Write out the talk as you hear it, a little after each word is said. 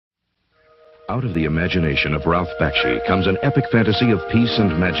Out of the imagination of Ralph Bakshi comes an epic fantasy of peace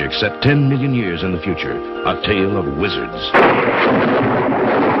and magic set 10 million years in the future. A tale of wizards. Attention!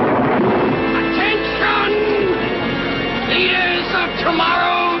 Leaders of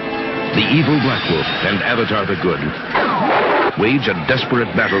tomorrow! The evil Black Wolf and Avatar the Good wage a desperate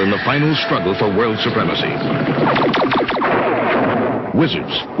battle in the final struggle for world supremacy.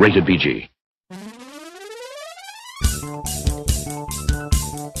 Wizards, rated PG.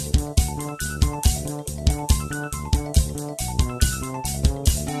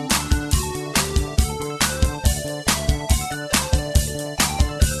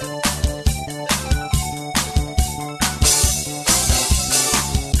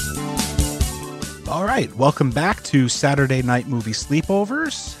 Welcome back to Saturday Night Movie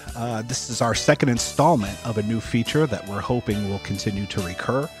Sleepovers. This is our second installment of a new feature that we're hoping will continue to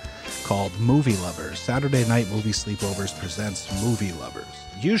recur called Movie Lovers. Saturday Night Movie Sleepovers presents Movie Lovers.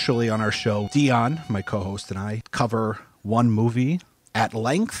 Usually on our show, Dion, my co-host, and I cover one movie at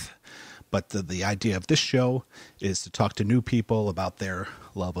length, but the idea of this show is to talk to new people about their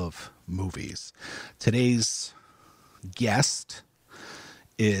love of movies. Today's guest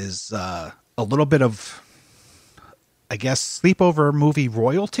is a little bit of, I guess, sleepover movie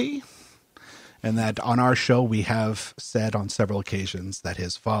royalty, and that on our show we have said on several occasions that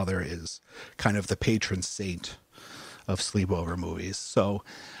his father is kind of the patron saint of sleepover movies. So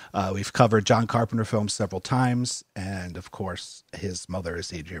we've covered John Carpenter films several times, and of course his mother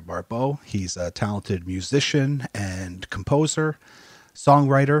is Adrienne Barbeau. He's a talented musician and composer,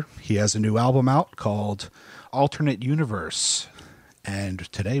 songwriter. He has a new album out called Alternate Universe.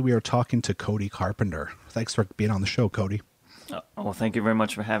 And today we are talking to Cody Carpenter. Thanks for being on the show, Cody. Well, thank you very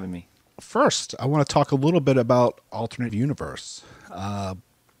much for having me. First, I want to talk a little bit about Alternate Universe.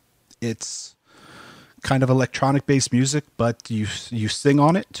 It's kind of electronic-based music, but you sing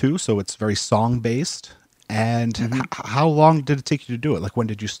on it too, so it's very song-based. And how long did it take you to do it? Like, when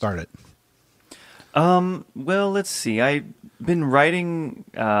did you start it? Well, let's see. I've been writing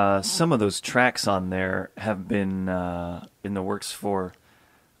some of those tracks on there have been in the works for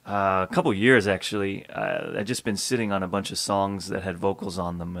a couple years, actually. I've just been sitting on a bunch of songs that had vocals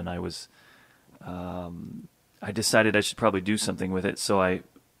on them, and I decided I should probably do something with it, so I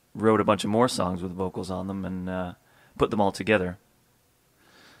wrote a bunch of more songs with vocals on them and put them all together.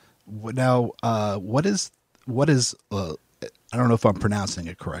 Now, what is I don't know if I'm pronouncing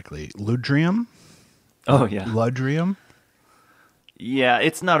it correctly, Ludrium? Oh, yeah. Ludrium? Yeah,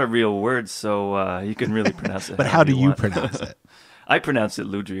 it's not a real word, so you can really pronounce it. But how do you pronounce it? I pronounce it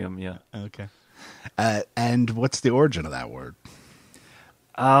Ludrium, yeah. Okay. And what's the origin of that word?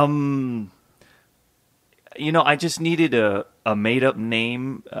 I just needed a made-up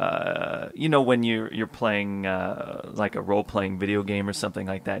name. When you're playing like a role-playing video game or something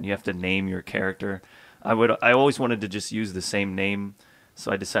like that, and you have to name your character. I always wanted to just use the same name,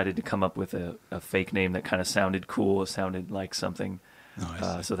 so I decided to come up with a fake name that kind of sounded cool, sounded like something.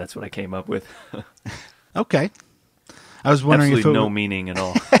 Oh, so that's what I came up with. Okay. I was wondering Absolutely no meaning at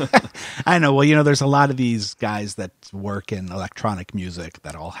all. I know. Well, there's a lot of these guys that work in electronic music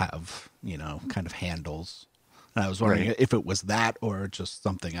that all have, kind of handles. And I was wondering if it was that or just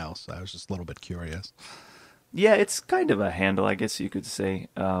something else. I was just a little bit curious. Yeah, it's kind of a handle, I guess you could say.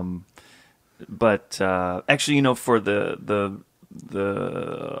 But actually, for the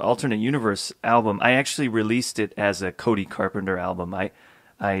Alternate Universe album, I actually released it as a Cody Carpenter album. I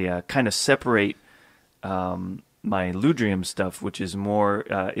kind of separate my Ludrium stuff, which is more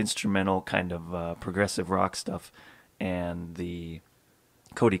instrumental kind of progressive rock stuff, and the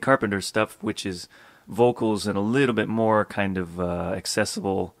Cody Carpenter stuff, which is vocals and a little bit more kind of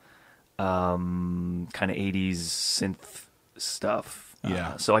accessible kind of 80s synth stuff.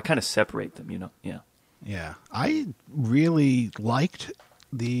 Yeah. So I kind of separate them, Yeah. Yeah. I really liked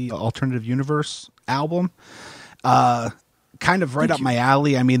the Alternative Universe album. Kind of right up my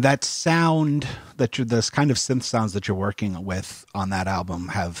alley. I mean, that sound that this kind of synth sounds that you're working with on that album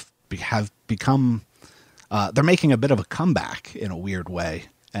have become, they're making a bit of a comeback in a weird way.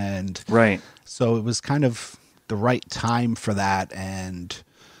 And right. So it was kind of the right time for that. And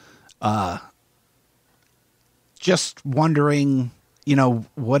just wondering,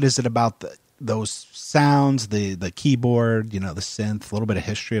 what is it about those sounds, the keyboard, the synth, a little bit of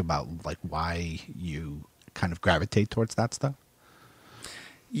history about like why you kind of gravitate towards that stuff?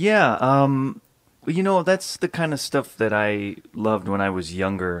 Yeah. That's the kind of stuff that I loved when I was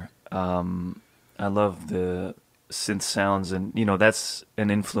younger. I love the synth sounds, and that's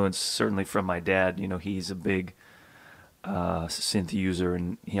an influence certainly from my dad. He's a big synth user,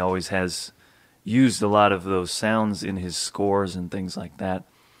 and he always has used a lot of those sounds in his scores and things like that.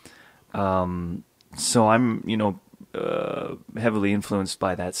 So I'm, heavily influenced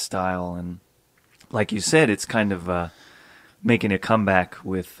by that style. And like you said, it's kind of making a comeback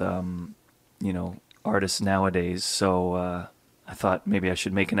with, artists nowadays. So I thought maybe I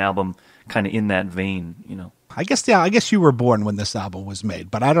should make an album kind of in that vein. I guess you were born when this album was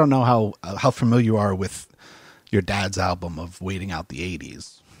made, but I don't know how familiar you are with your dad's album of Waiting Out the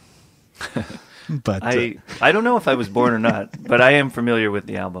 80s. But I don't know if I was born or not, but I am familiar with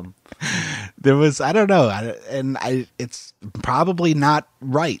the album. I don't know, it's probably not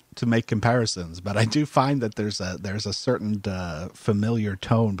right to make comparisons, but I do find that there's a certain familiar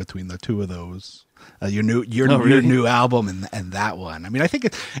tone between the two of those. Your new album and that one. I mean, I think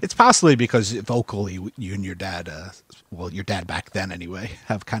it's possibly because vocally you and your dad, your dad back then anyway,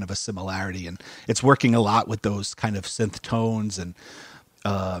 have kind of a similarity, and it's working a lot with those kind of synth tones, and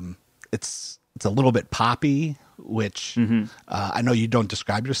it's a little bit poppy, which I know you don't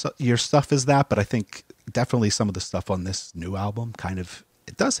describe your stuff as that, but I think definitely some of the stuff on this new album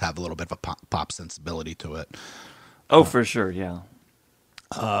it does have a little bit of a pop sensibility to it. Oh, for sure, yeah.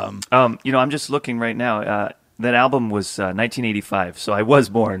 I'm just looking right now. That album was 1985, so I was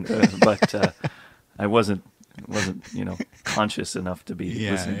born, but I wasn't conscious enough to be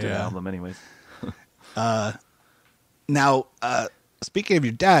listening to the album, anyways. Now, speaking of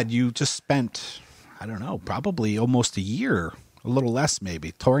your dad, you just spent, I don't know, probably almost a year, a little less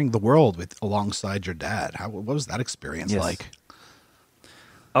maybe, touring the world alongside your dad. What was that experience like?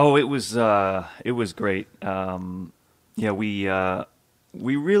 Oh, it was great.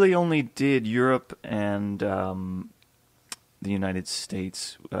 We really only did Europe and the United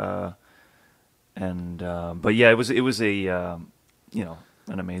States, but yeah, it was a an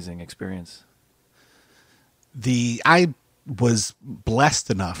amazing experience. I was blessed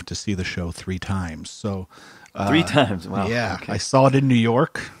enough to see the show 3 times. So 3 times, wow! Yeah, okay. I saw it in New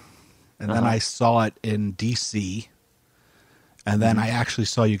York, and then I saw it in DC. And then I actually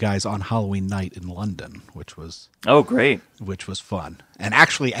saw you guys on Halloween night in London, which was great, which was fun. And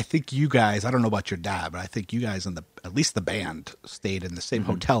actually, I think you guys, I don't know about your dad, but I think you guys at least the band stayed in the same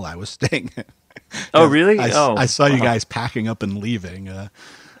hotel I was staying in. Oh, really? I saw you guys packing up and leaving.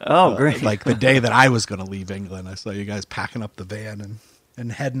 Great! Like the day that I was going to leave England, I saw you guys packing up the van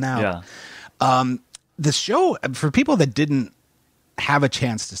and heading out. Yeah. The show, for people that didn't have a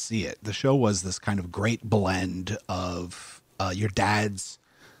chance to see it, the show was this kind of great blend of your dad's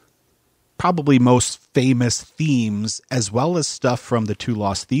probably most famous themes, as well as stuff from the 2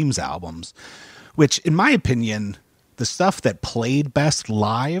 Lost Themes albums, which, in my opinion, the stuff that played best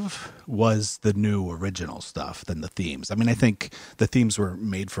live was the new original stuff than the themes. I mean, I think the themes were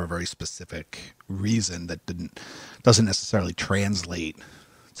made for a very specific reason that doesn't necessarily translate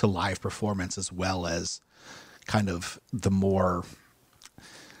to live performance as well as kind of the more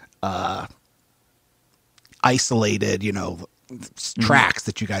isolated, tracks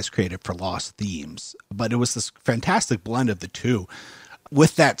that you guys created for Lost Themes. But it was this fantastic blend of the two.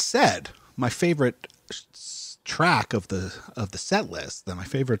 With that said, my favorite track of the set list, my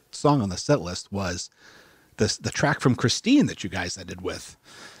favorite song on the set list was the track from Christine that you guys ended with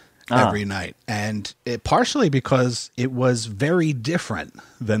every night. And it partially because it was very different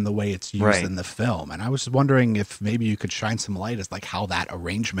than the way it's used in the film. And I was wondering if maybe you could shine some light as like how that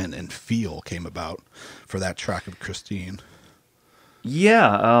arrangement and feel came about for that track of Christine.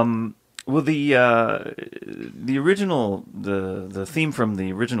 Yeah, well, the original the theme from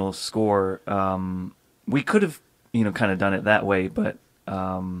the original score, we could have kind of done it that way, but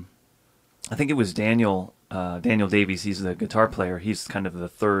I think it was Daniel Davies. He's the guitar player. He's kind of the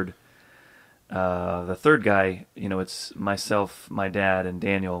third guy. It's myself, my dad, and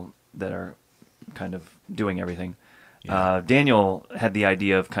Daniel that are kind of doing everything. Yeah. Daniel had the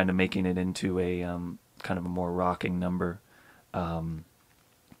idea of kind of making it into a kind of a more rocking number.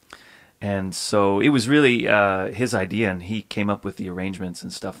 And so it was really his idea, and he came up with the arrangements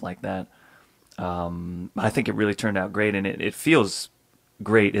and stuff like that. I think it really turned out great, and it feels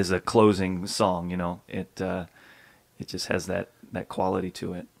great as a closing song. It just has that quality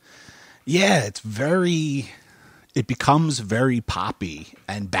to it. Yeah, it becomes very poppy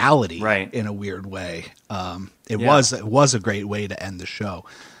and ballady in a weird way. It was a great way to end the show.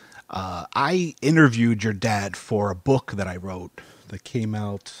 I interviewed your dad for a book that I wrote that came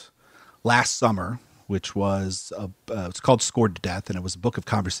out last summer, which was it's called Scored to Death, and it was a book of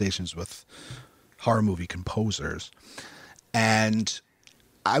conversations with horror movie composers. And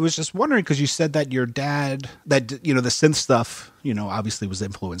I was just wondering, because you said that your dad, that the synth stuff, obviously was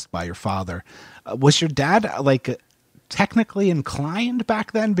influenced by your father. Was your dad technically inclined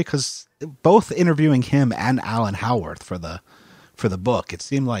back then? Because both interviewing him and Alan Howarth for for the book. It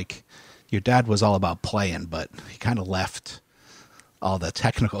seemed like your dad was all about playing, but he kind of left all the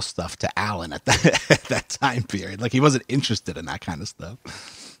technical stuff to Alan at that time period. Like he wasn't interested in that kind of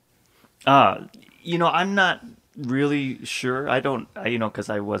stuff. I'm not really sure. I don't, because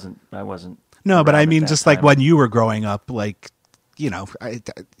I wasn't. No, but I around mean, at that just like time. when you were growing up, like,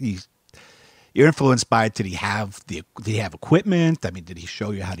 you're influenced by it. Did he have equipment? I mean, did he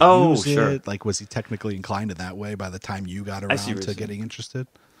show you how to use sure. it? Like, was he technically inclined in that way by the time you got see around what you're to saying. getting interested?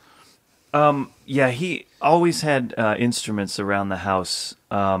 Yeah, he always had instruments around the house,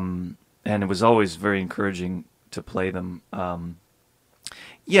 and it was always very encouraging to play them.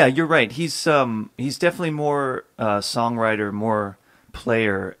 Yeah, you're right. He's definitely more songwriter, more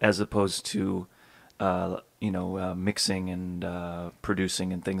player, as opposed to mixing and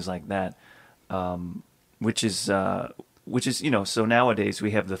producing and things like that. Which is so nowadays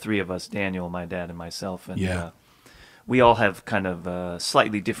we have the three of us, Daniel, my dad, and myself, and we all have kind of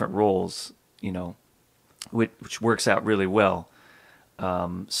slightly different roles, which works out really well.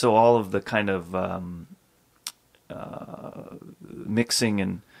 So all of the kind of mixing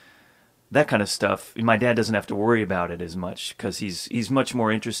and that kind of stuff, my dad doesn't have to worry about it as much because he's much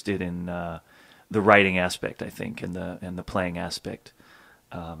more interested in the writing aspect, I think, and the playing aspect.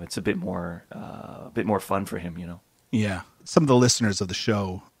 It's a bit more fun for him, Yeah. Some of the listeners of the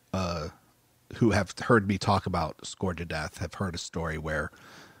show who have heard me talk about Scored to Death have heard a story where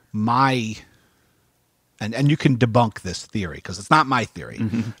and you can debunk this theory because it's not my theory.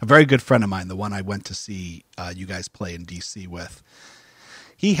 Mm-hmm. A very good friend of mine, the one I went to see you guys play in DC with,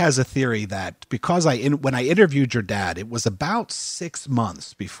 he has a theory that because when I interviewed your dad, it was about 6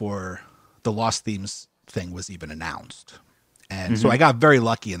 months before the Lost Themes thing was even announced. And so I got very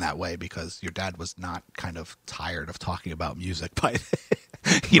lucky in that way because your dad was not kind of tired of talking about music by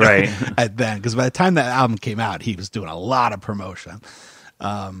right. at then. Because by the time that album came out, he was doing a lot of promotion.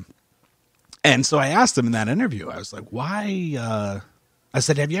 And so I asked him in that interview, I was like, why? I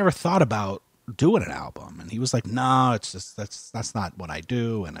said, have you ever thought about doing an album? And he was like, no, it's just, that's not what I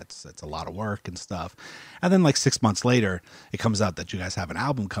do. And it's a lot of work and stuff. And then like 6 months later, it comes out that you guys have an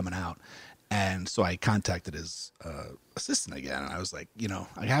album coming out. And so I contacted his assistant again. And I was like,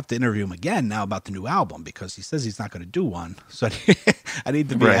 I have to interview him again now about the new album because he says he's not going to do one. So I need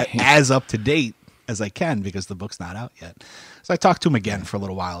to be as up to date as I can because the book's not out yet. So I talked to him again for a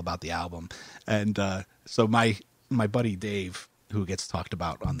little while about the album. And so my buddy Dave, who gets talked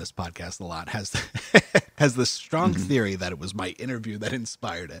about on this podcast a lot, has this strong theory that it was my interview that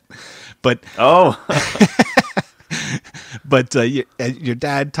inspired it. But But your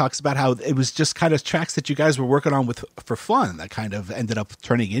dad talks about how it was just kind of tracks that you guys were working on for fun that kind of ended up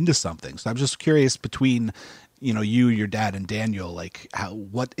turning into something. So I'm just curious between, you, your dad, and Daniel, like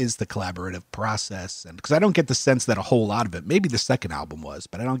what is the collaborative process? And because I don't get the sense that a whole lot of it, maybe the second album was,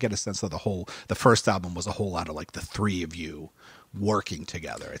 but I don't get a sense that the first album was a whole lot of like the three of you working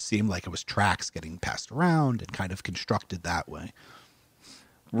together. It seemed like it was tracks getting passed around and kind of constructed that way.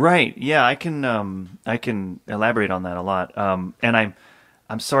 Right. Yeah, I can elaborate on that a lot. And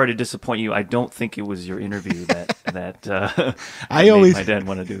I'm sorry to disappoint you. I don't think it was your interview that made my dad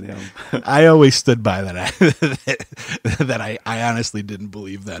want to do the album. I always stood by that. I honestly didn't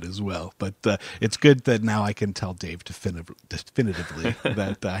believe that as well. But it's good that now I can tell Dave definitively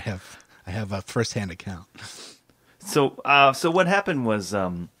that I have a firsthand account. So what happened was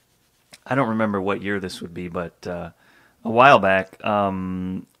I don't remember what year this would be, but a while back,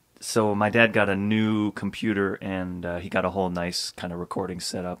 so my dad got a new computer and he got a whole nice kind of recording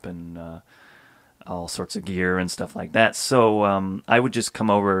setup and all sorts of gear and stuff like that. So I would just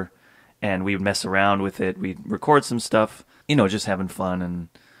come over and we would mess around with it. We'd record some stuff, just having fun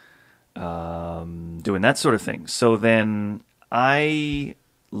and doing that sort of thing. So then I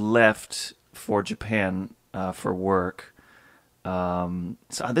left for Japan for work. So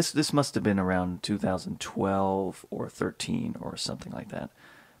this must have been around 2012 or 13 or something like that.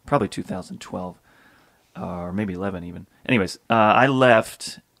 Probably 2012 or maybe 11 even. Anyways, I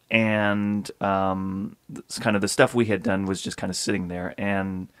left and it's kind of the stuff we had done was just kind of sitting there.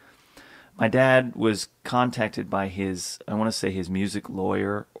 And my dad was contacted by his music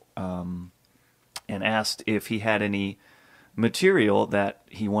lawyer and asked if he had any material that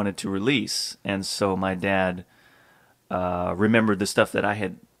he wanted to release. And so my dad remembered the stuff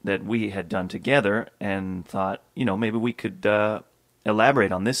that we had done together and thought, maybe we could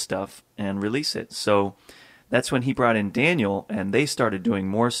elaborate on this stuff and release it. So that's when he brought in Daniel and they started doing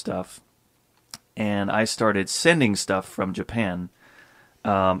more stuff. And I started sending stuff from Japan.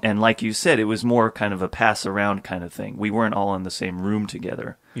 And like you said, it was more kind of a pass around kind of thing. We weren't all in the same room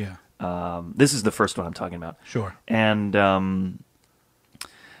together. Yeah. This is the first one I'm talking about. Sure. And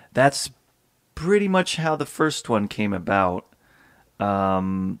that's pretty much how the first one came about.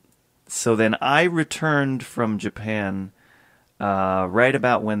 So then I returned from Japan right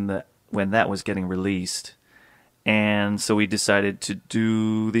about when that was getting released, and so we decided to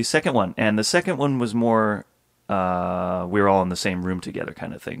do the second one. And the second one was more we were all in the same room together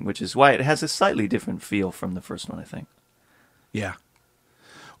kind of thing, which is why it has a slightly different feel from the first one, I think. Yeah.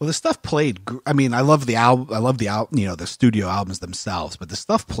 Well, the stuff played. I mean, I love the album. I love the studio albums themselves, but the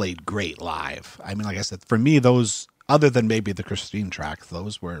stuff played great live. I mean, like I said, for me, those, other than maybe the Christine track,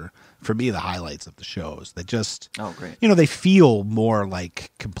 those were for me the highlights of the shows. They just, great. They feel more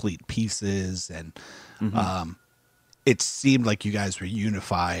like complete pieces, and it seemed like you guys were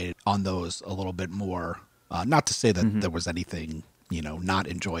unified on those a little bit more. Not to say that there was anything not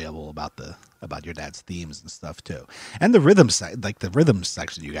enjoyable about your dad's themes and stuff too. And the rhythm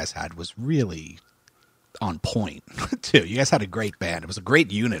section you guys had was really on point too. You guys had a great band. It was a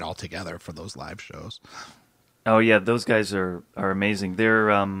great unit altogether for those live shows. Oh yeah, those guys are amazing. They're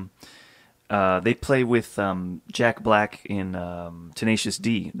they play with Jack Black in Tenacious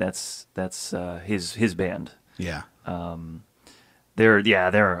D. That's his band. Yeah.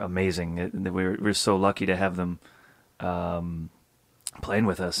 They're amazing. We're so lucky to have them playing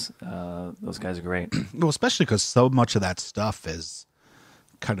with us. Those guys are great. Well, especially because so much of that stuff is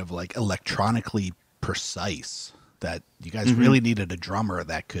kind of like electronically precise, that you guys really needed a drummer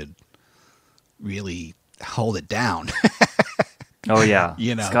that could really hold it down. Oh yeah,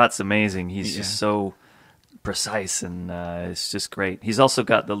 Scott's amazing. He's just so precise, and it's just great. He's also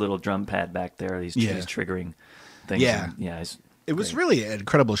got the little drum pad back there. He's triggering things. Yeah, and, it was really an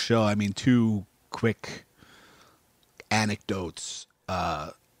incredible show. I mean, 2 quick anecdotes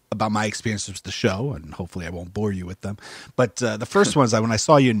about my experiences with the show, and hopefully I won't bore you with them. But the first one is when I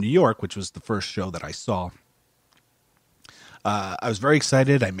saw you in New York, which was the first show that I saw. I was very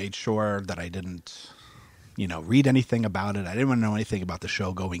excited. I made sure that I didn't, read anything about it. I didn't want to know anything about the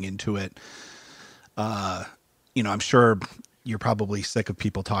show going into it. I'm sure you're probably sick of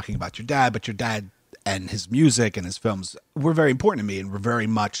people talking about your dad, but your dad and his music and his films were very important to me, and were very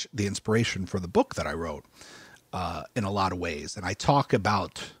much the inspiration for the book that I wrote in a lot of ways. And I talk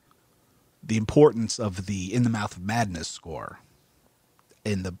about the importance of the In the Mouth of Madness score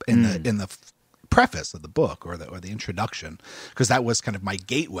in the preface of the book, or the introduction, because that was kind of my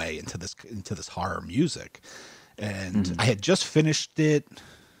gateway into this horror music. And I had just finished it.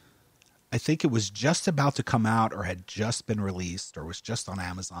 I think it was just about to come out, or had just been released, or was just on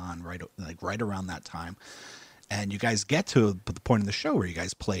Amazon right around that time. And you guys get to the point in the show where you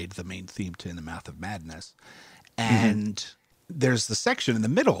guys played the main theme to In the Mouth of Madness. And there's the section in the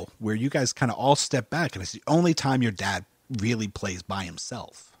middle where you guys kind of all step back, and it's the only time your dad really plays by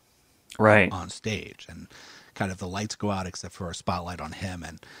himself, right, on stage, and kind of the lights go out except for a spotlight on him,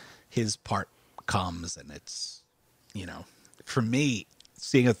 and his part comes, and it's, for me,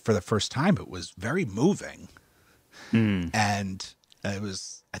 seeing it for the first time, it was very moving. And I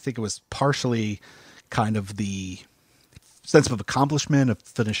think it was partially kind of the sense of accomplishment of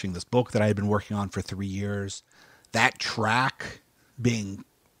finishing this book that I had been working on for 3 years. That track being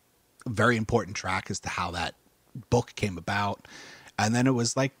a very important track as to how that book came about. And then it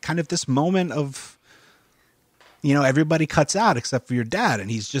was like kind of this moment of, everybody cuts out except for your dad,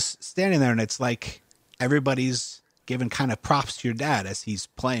 and he's just standing there, and it's like everybody's giving kind of props to your dad as he's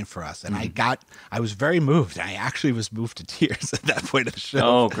playing for us. And I was very moved. I actually was moved to tears at that point of the show.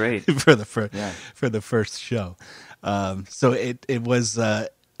 Oh, great. for the first show. So it was,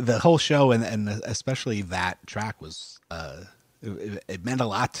 the whole show, and especially that track was, it meant a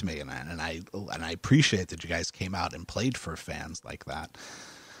lot to me. And I appreciate that you guys came out and played for fans like that.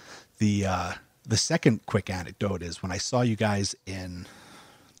 The second quick anecdote is when I saw you guys in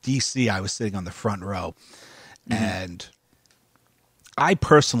DC, I was sitting on the front row. And I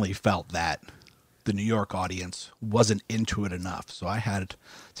personally felt that the New York audience wasn't into it enough. So I had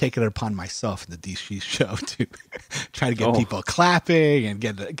taken it upon myself in the DC show to try to get people clapping and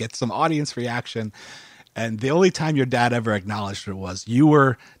get some audience reaction. And the only time your dad ever acknowledged it was you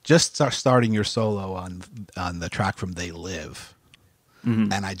were just starting your solo on the track from They Live.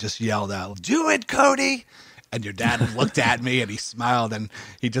 And I just yelled out, "Do it, Cody!" And your dad looked at me and he smiled, and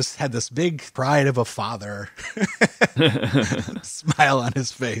he just had this big pride of a father smile on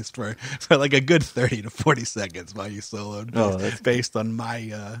his face for like a good 30 to 40 seconds while you soloed, based on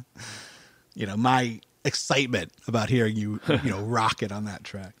my, my excitement about hearing you, rock it on that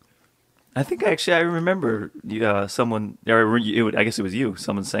track. I think I remember someone, I guess it was you,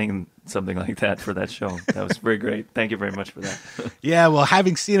 someone saying something like that for that show. That was very great. Thank you very much for that. Yeah, well,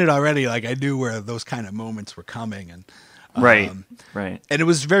 having seen it already, like I knew where those kind of moments were coming, and Right, right. And it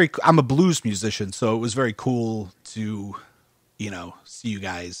was I'm a blues musician, so it was very cool to, see you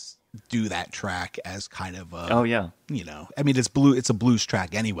guys do that track as kind of a, Oh yeah. I mean, it's a blues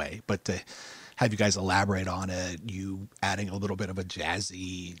track anyway, but to have you guys elaborate on it, you adding a little bit of a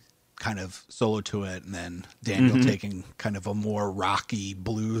jazzy kind of solo to it, and then Daniel taking kind of a more rocky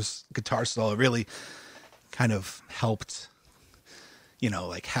blues guitar solo, really kind of helped,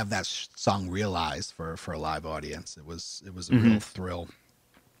 like have that song realized for a live audience. It was a real thrill.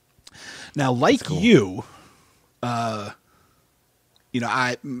 Now, like you, I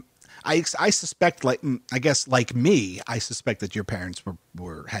suspect, I guess like me, I suspect that your parents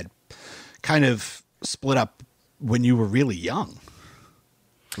had kind of split up when you were really young.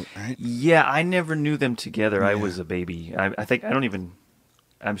 Right? Yeah, I never knew them together. I was a baby. I think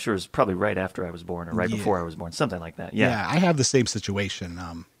I'm sure it's probably right after I was born or right before I was born, something like that. Yeah, I have the same situation.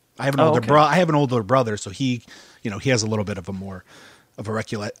 I have an I have an older brother, so he has a little bit of a more of a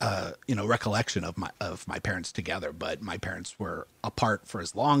recollection of my parents together, but my parents were apart for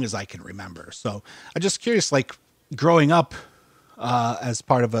as long as I can remember. So I'm just curious, like growing up as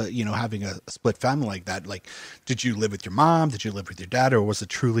part of a having a split family like that, like did you live with your mom? Did you live with your dad, or was it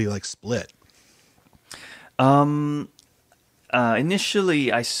truly like split?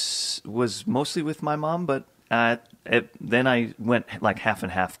 Initially, I was mostly with my mom, but then I went like half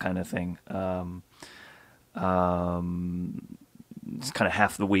and half kind of thing. It's kind of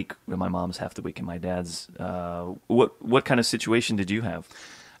half the week with my mom's, half the week in my dad's. What kind of situation did you have?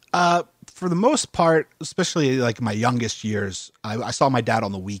 For the most part, especially like my youngest years, I saw my dad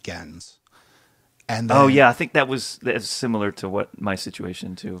on the weekends. And then, I think that's similar to what my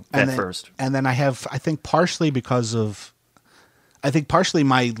situation too. First, and then I think partially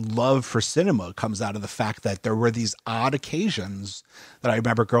my love for cinema comes out of the fact that there were these odd occasions that I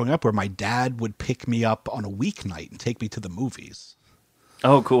remember growing up where my dad would pick me up on a weeknight and take me to the movies.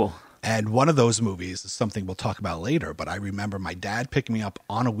 Oh, cool. And one of those movies is something we'll talk about later, but I remember my dad picking me up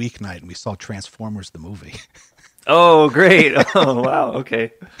on a weeknight and we saw Transformers the movie. Oh, great. Oh, wow.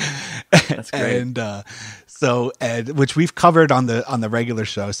 Okay. That's great. And which we've covered on the regular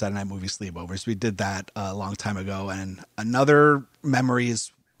show, Saturday Night Movie Sleepovers. We did that a long time ago. And another memory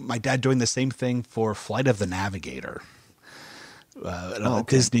is my dad doing the same thing for Flight of the Navigator, a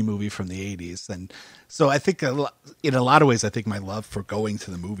Disney movie from the 80s. And so I think in a lot of ways, I think my love for going to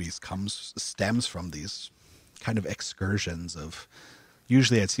the movies stems from these kind of excursions of,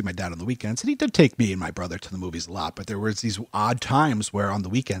 usually I'd see my dad on the weekends, and he did take me and my brother to the movies a lot, but there was these odd times where on the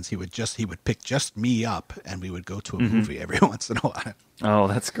weekends he would pick just me up and we would go to a movie every once in a while. Oh,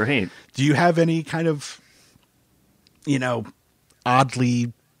 that's great. Do you have any kind of,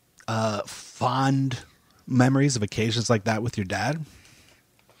 oddly fond memories of occasions like that with your dad?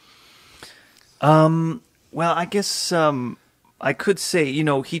 Well, I guess I could say,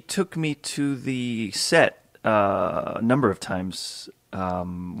 he took me to the set a number of times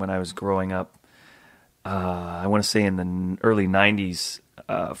when I was growing up. I want to say in the early 90s,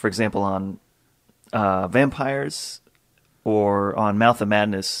 for example, on Vampires or on Mouth of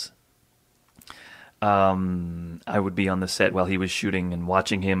Madness. I would be on the set while he was shooting and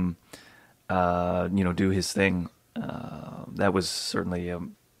watching him, do his thing. That was certainly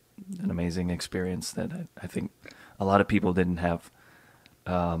an amazing experience that I think a lot of people didn't have.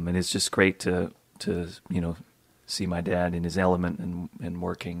 And it's just great to see my dad in his element and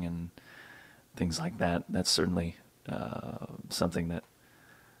working and things like that. That's certainly something that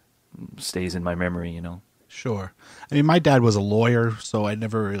stays in my memory, Sure. I mean, my dad was a lawyer, so I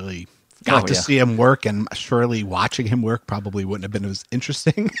never really got to see him work, and surely watching him work probably wouldn't have been as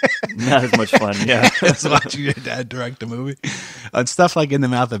interesting. Not as much fun, yeah. as watching your dad direct a movie. And stuff like in the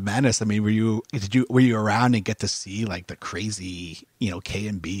Mouth of Madness, I mean, were you around and get to see like the crazy,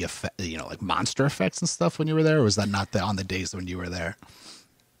 K&B effect, like monster effects and stuff when you were there, or was that not on the days when you were there?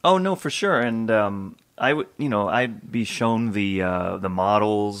 Oh no, for sure. And I would, I'd be shown the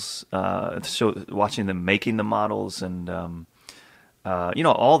models, watching them making the models, and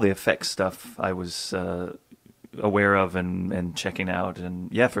all the effects stuff I was aware of and checking out.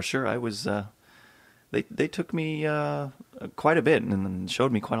 And yeah, for sure, I was. They took me quite a bit and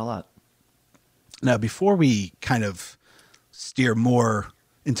showed me quite a lot. Now, before we kind of steer more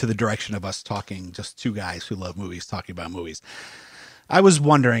into the direction of us talking, just two guys who love movies talking about movies, I was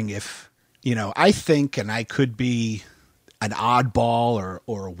wondering if, I think, and I could be an oddball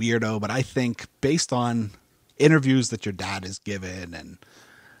or a weirdo, but I think based on interviews that your dad has given and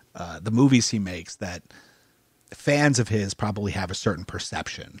the movies he makes, that fans of his probably have a certain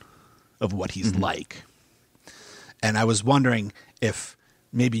perception of what he's like. And I was wondering if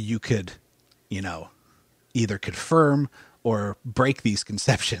maybe you could, either confirm or break these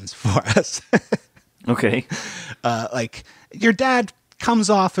conceptions for us. Okay. Like your dad comes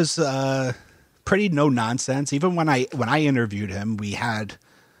off as pretty no nonsense. Even when I interviewed him, we had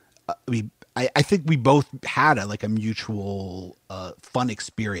I think we both had a mutual fun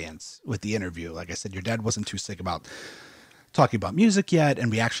experience with the interview. Like I said, your dad wasn't too sick about talking about music yet,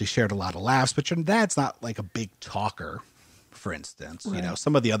 and we actually shared a lot of laughs. But your dad's not like a big talker, for instance. Right. You know,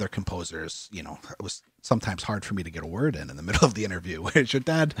 some of the other composers, you know, it was sometimes hard for me to get a word in the middle of the interview, whereas your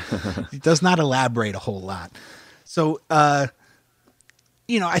dad he does not elaborate a whole lot. So,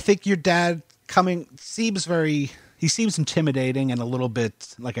 you know, I think your dad seems intimidating and a little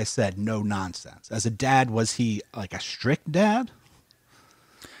bit, like I said, no nonsense. As a dad, was he like a strict dad?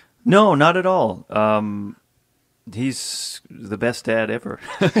 No, not at all. He's the best dad ever,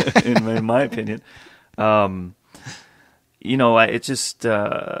 in my opinion. You know, it's just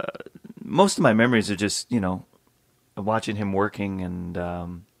most of my memories are just, you know, watching him working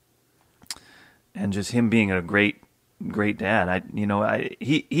and just him being a great dad.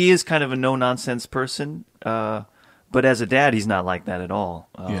 He is kind of a no nonsense person, but as a dad, he's not like that at all.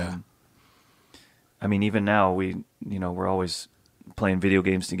 Yeah. I mean, even now we're always playing video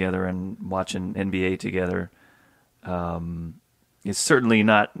games together and watching NBA together. It's certainly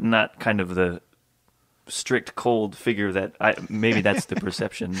not kind of the strict, cold figure that maybe that's the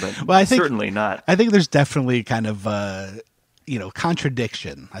perception, but well, certainly not. I think there's definitely kind of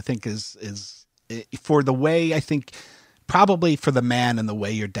contradiction. I think is for the way, I think probably for the man and the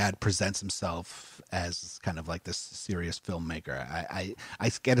way your dad presents himself as kind of like this serious filmmaker.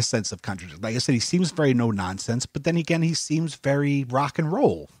 I get a sense of contradiction. Like I said, he seems very no nonsense, but then again, he seems very rock and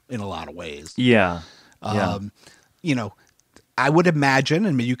roll in a lot of ways. Yeah. You know, I would imagine,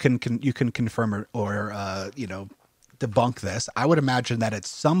 and you can confirm or debunk this. I would imagine that at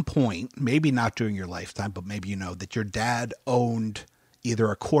some point, maybe not during your lifetime, but maybe that your dad owned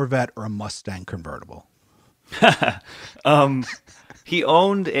either a Corvette or a Mustang convertible. He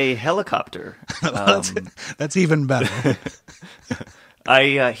owned a helicopter. That's even better.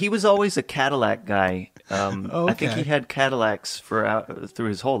 He was always a Cadillac guy. I think he had Cadillacs through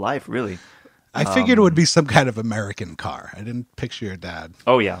his whole life, really. I figured it would be some kind of American car. I didn't picture your dad.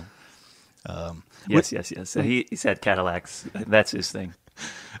 Oh, yeah. Yes. So he's had Cadillacs. That's his thing.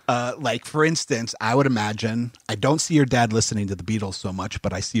 Like, for instance, I would imagine, I don't see your dad listening to the Beatles so much,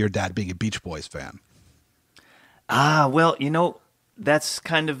 but I see your dad being a Beach Boys fan. Well, that's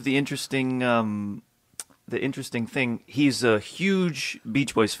kind of the interesting thing. He's a huge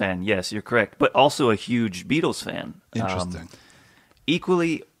Beach Boys fan. Yes, you're correct. But also a huge Beatles fan. Interesting.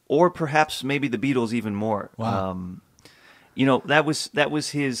 Equally, or perhaps maybe the Beatles even more. Wow. That was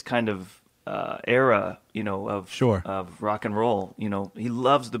his kind of era, of rock and roll. He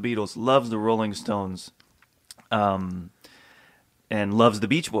loves the Beatles, loves the Rolling Stones, and loves the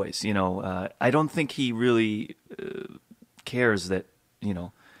Beach Boys. I don't think he really cares that,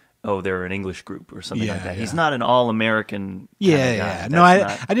 they're an English group or something like that. Yeah. He's not an all-American kind of guy. No,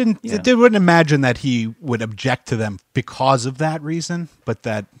 I wouldn't imagine that he would object to them because of that reason, but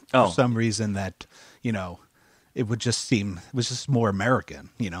that for some reason that, it would just seem, it was just more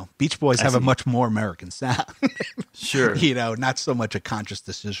American, Beach Boys have a much more American sound. Sure. Not so much a conscious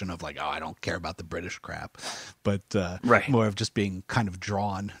decision of like, I don't care about the British crap, but right. More of just being kind of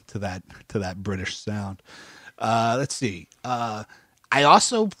drawn to that British sound. Let's see. I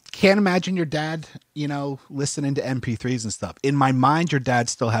also can't imagine your dad, listening to MP3s and stuff. In my mind, your dad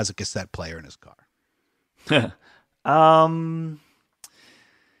still has a cassette player in his car. He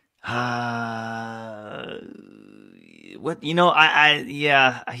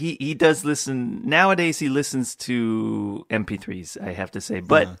does listen. Nowadays, he listens to MP3s, I have to say.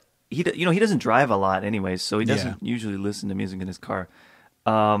 But he doesn't drive a lot anyways, so he doesn't usually listen to music in his car.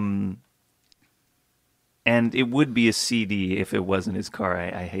 And it would be a CD if it wasn't his car.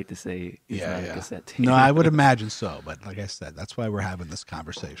 I hate to say it's not a cassette tape. No, I would imagine so. But like I said, that's why we're having this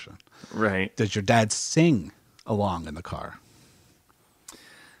conversation. Right. Does your dad sing along in the car?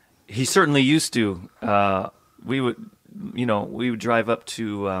 He certainly used to. We would drive up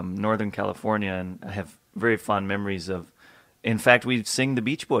to Northern California, and I have very fond memories of. In fact, we'd sing the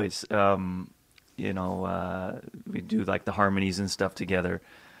Beach Boys. We'd do like the harmonies and stuff together.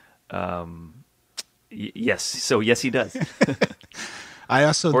 Yes. So yes, he does. He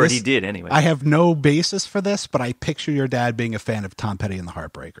did anyway. I have no basis for this, but I picture your dad being a fan of Tom Petty and the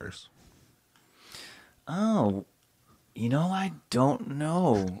Heartbreakers. Oh, I don't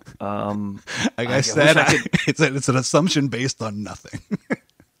know. Like I said, it's an assumption based on nothing.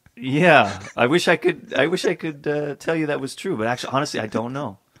 Yeah, I wish I could tell you that was true, but actually, honestly, I don't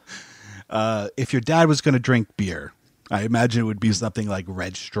know. If your dad was going to drink beer, I imagine it would be something like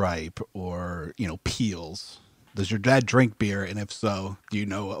Red Stripe or, Peels. Does your dad drink beer? And if so, do you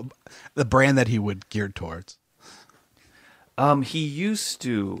know the brand that he would gear towards? He used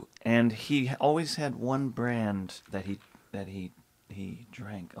to, and he always had one brand that he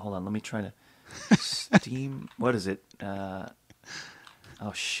drank. Hold on, let me try to steam. What is it?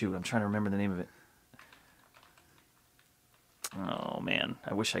 Oh shoot, I'm trying to remember the name of it. Oh man,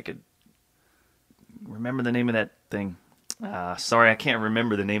 I wish I could remember the name of that thing. Sorry, I can't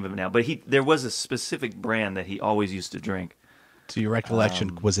remember the name of it now. But there was a specific brand that he always used to drink. To your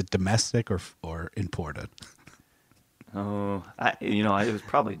recollection, was it domestic or imported? Oh, it was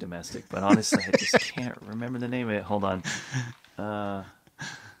probably domestic, but honestly, I just can't remember the name of it. Hold on. Oh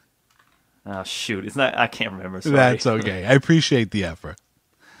shoot, it's not. I can't remember. Sorry. That's okay. I appreciate the effort.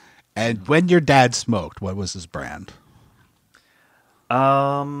 And when your dad smoked, what was his brand?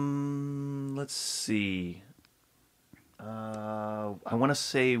 Let's see. I want to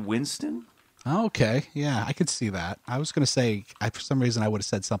say Winston. Oh, okay, yeah, I could see that. I was going to say, for some reason, I would have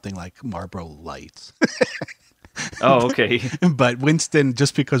said something like Marlboro Lights. Oh, okay. But Winston,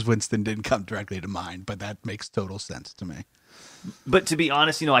 just because Winston didn't come directly to mind, but that makes total sense to me. But to be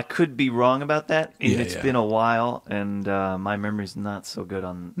honest, I could be wrong about that. It's Yeah. been a while, and my memory's not so good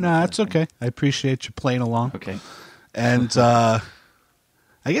on. No, that's okay. I appreciate you playing along. Okay. And I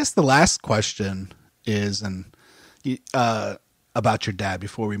guess the last question is, about your dad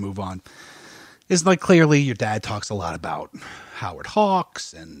before we move on, is like clearly your dad talks a lot about Howard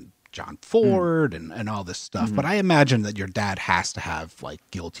Hawks and John Ford and all this stuff. Mm-hmm. But I imagine that your dad has to have like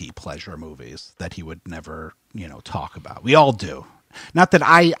guilty pleasure movies that he would never, talk about. We all do. Not that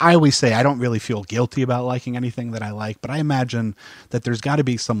I always say I don't really feel guilty about liking anything that I like, but I imagine that there's got to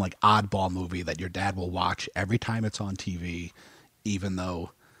be some like oddball movie that your dad will watch every time it's on TV, even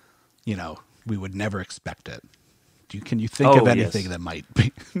though, we would never expect it. Can you think of anything that might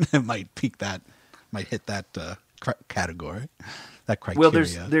be, that might hit that category, that criteria? Well,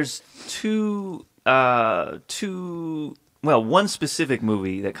 there's one specific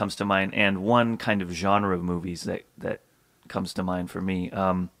movie that comes to mind, and one kind of genre of movies that comes to mind for me.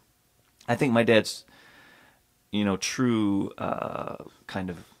 I think my dad's, true kind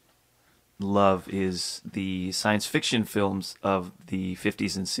of love is the science fiction films of the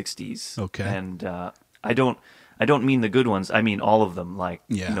 50s and 60s. Okay. And I don't mean the good ones. I mean all of them, like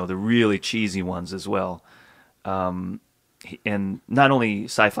the really cheesy ones as well. And not only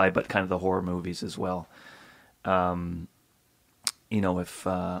sci-fi, but kind of the horror movies as well. If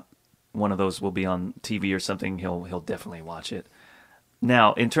one of those will be on TV or something, he'll definitely watch it.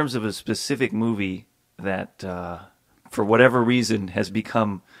 Now, in terms of a specific movie that, for whatever reason, has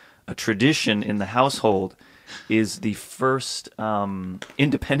become a tradition in the household, is the first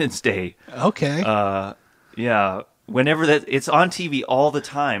Independence Day. Okay. Yeah. Whenever it's on TV all the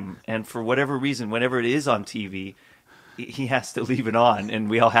time, and for whatever reason, whenever it is on TV, he has to leave it on, and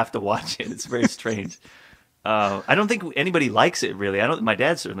we all have to watch it. It's very strange. I don't think anybody likes it, really. My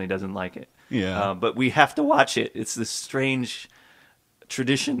dad certainly doesn't like it. Yeah. But we have to watch it. It's this strange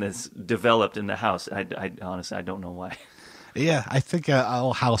tradition that's developed in the house. I honestly, I don't know why. Yeah, I think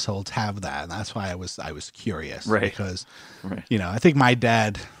all households have that, and that's why I was curious. Right. Because, I think my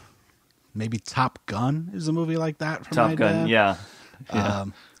dad, maybe Top Gun is a movie like that from my dad. Top Gun, yeah.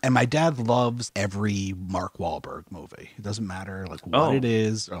 And my dad loves every Mark Wahlberg movie. It doesn't matter like what it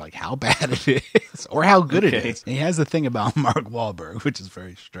is or like how bad it is or how good it is. And he has a thing about Mark Wahlberg, which is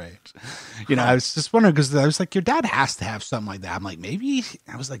very strange. I was just wondering because I was like, your dad has to have something like that. I'm like, maybe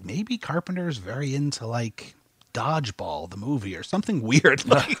Carpenter is very into like Dodgeball, the movie, or something weird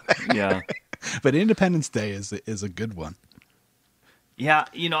like that. Yeah. But Independence Day is a good one. Yeah,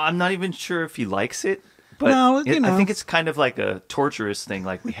 I'm not even sure if he likes it. But no, I think it's kind of like a torturous thing.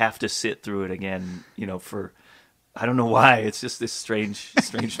 Like we have to sit through it again, for I don't know why. It's just this strange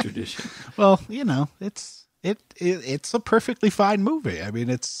tradition. Well, it's a perfectly fine movie. I mean,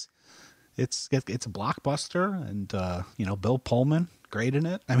 it's a blockbuster, and Bill Pullman, great in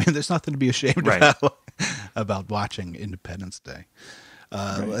it. I mean, there's nothing to be ashamed about watching Independence Day.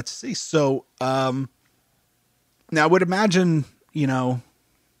 Let's see. So now I would imagine, because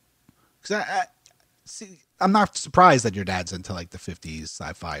I'm not surprised that your dad's into like the 50s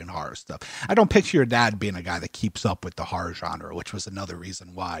sci-fi and horror stuff. I don't picture your dad being a guy that keeps up with the horror genre, which was another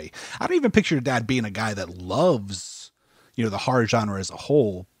reason why. I don't even picture your dad being a guy that loves, the horror genre as a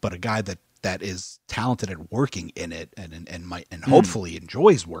whole, but a guy that is talented at working in it and hopefully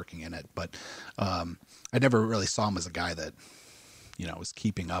enjoys working in it. But I never really saw him as a guy that, was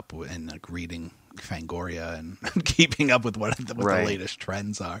keeping up and like reading Fangoria and keeping up with what the latest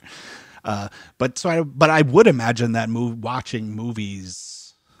trends are. But I would imagine that watching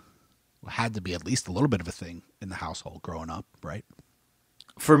movies had to be at least a little bit of a thing in the household growing up, right?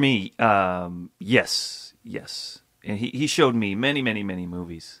 For me, yes. And he showed me many, many, many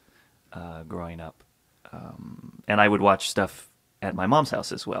movies growing up. And I would watch stuff at my mom's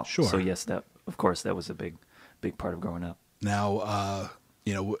house as well. Sure. So yes, that of course that was a big part of growing up. Now,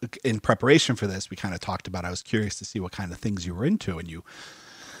 in preparation for this, we kind of talked about, I was curious to see what kind of things you were into, and you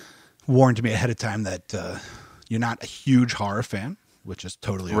warned me ahead of time that you're not a huge horror fan, which is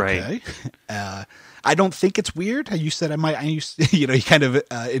totally okay. Right. I don't think it's weird. You said you kind of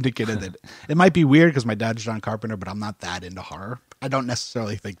indicated that it might be weird because my dad's John Carpenter, but I'm not that into horror. I don't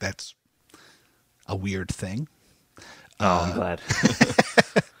necessarily think that's a weird thing. Oh, I'm glad.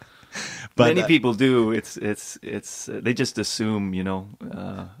 But many people do. It's they just assume,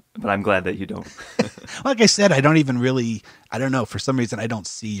 but I'm glad that you don't. Like I said, I don't know. For some reason, I don't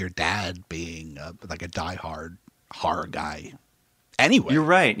see your dad being like a diehard horror guy. Anyway, you're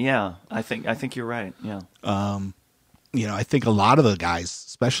right. Yeah, I think you're right. Yeah. I think a lot of the guys,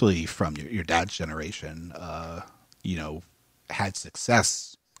 especially from your dad's generation, had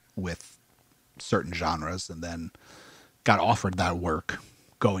success with certain genres and then got offered that work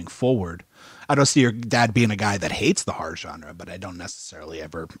going forward. I don't see your dad being a guy that hates the horror genre, but I don't necessarily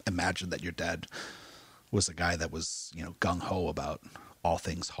ever imagine that your dad was a guy that was, gung-ho about all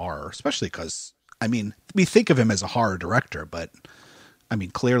things horror, especially because, we think of him as a horror director, but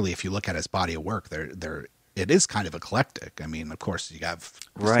clearly if you look at his body of work, it is kind of eclectic. Of course you have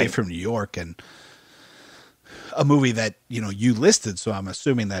Escape from New York and a movie that, you listed. So I'm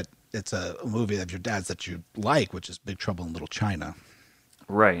assuming that it's a movie of your dad's that you like, which is Big Trouble in Little China.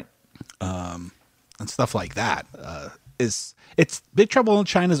 Right. And stuff like that. It's Big Trouble in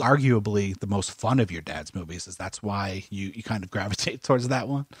China is arguably the most fun of your dad's movies. That's why you kind of gravitate towards that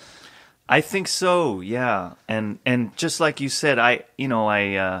one. I think so. Yeah. And just like you said, I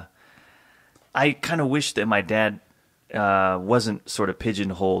kind of wish that my dad wasn't sort of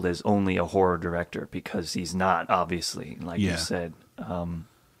pigeonholed as only a horror director, because he's not, obviously, like you said.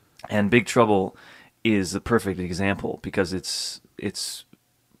 And Big Trouble is the perfect example because it's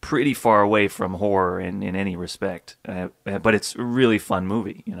pretty far away from horror in any respect, but it's a really fun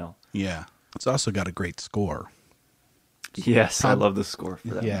movie, Yeah, it's also got a great score. Yes, I love the score for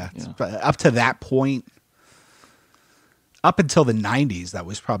that. Yeah, up to that point, up until the 90s, that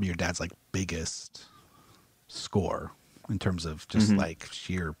was probably your dad's biggest score in terms of just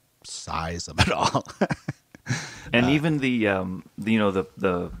sheer size of it all. And even the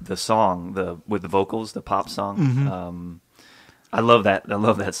song, with the vocals, the pop song. Mm-hmm. I love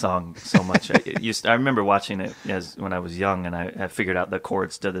that song so much. I remember watching it when I was young, and I figured out the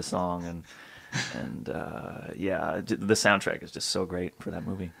chords to the song, and the soundtrack is just so great for that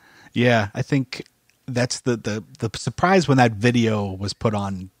movie. Yeah, I think that's the surprise when that video was put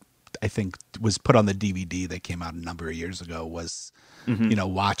on. I think was put on the DVD that came out a number of years ago. Was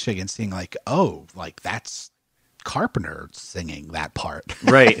watching and seeing that's Carpenter singing that part.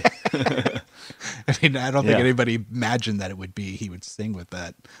 Right. I don't think anybody imagined that he would sing with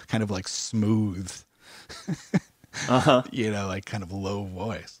that kind of smooth, kind of low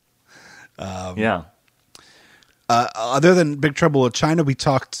voice. Other than Big Trouble in China, we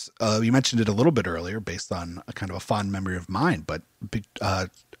talked, you mentioned it a little bit earlier based on a kind of a fond memory of mine, but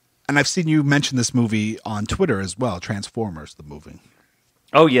and I've seen you mention this movie on Twitter as well, Transformers, the movie.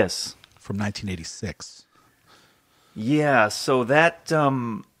 Oh, yes. From 1986. Yeah, so that,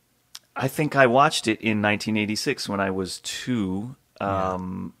 I think I watched it in 1986 when I was 2,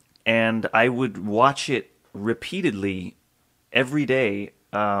 and I would watch it repeatedly every day.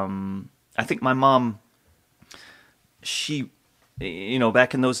 I think my mom, she,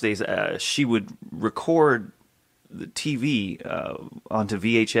 back in those days, she would record the TV onto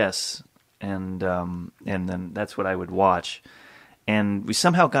VHS, and then that's what I would watch. And we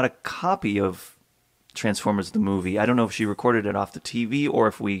somehow got a copy of Transformers the movie. I don't know if she recorded it off the TV or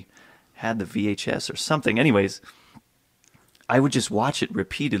if we had the VHS or something. Anyways, I would just watch it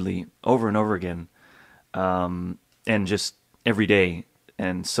repeatedly over and over again, and just every day.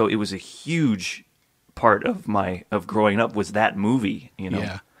 And so it was a huge part of growing up was that movie,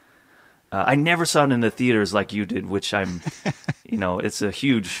 Yeah. I never saw it in the theaters like you did, which I'm, it's a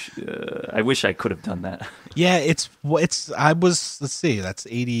huge, I wish I could have done that. Yeah, let's see, that's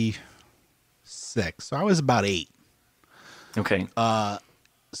 86. So I was about 8. Okay.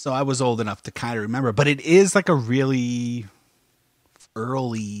 So I was old enough to kind of remember, but it is a really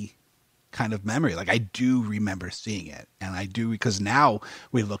early kind of memory. Like I do remember seeing it, and I do because now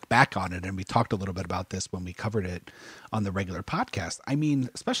we look back on it, and we talked a little bit about this when we covered it on the regular podcast. I mean,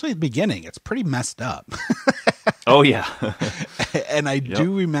 especially at the beginning, it's pretty messed up. Oh yeah. And I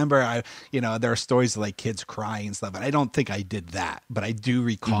do remember, there are stories of like kids crying and stuff, and I don't think I did that, but I do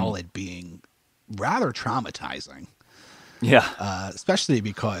recall it being rather traumatizing. Yeah. Especially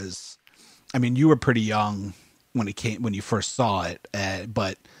because, I mean, you were pretty young when you first saw it,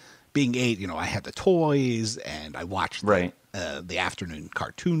 but being 8, I had the toys and I watched the afternoon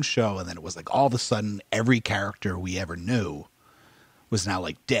cartoon show, and then it was like all of a sudden every character we ever knew was now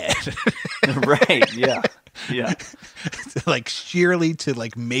like dead. Right. Yeah. Yeah. Like sheerly to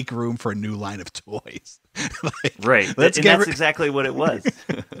like make room for a new line of toys. Like, right. That's exactly what it was.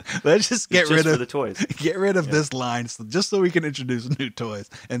 Let's just get rid of the toys. Get rid of this line just so we can introduce new toys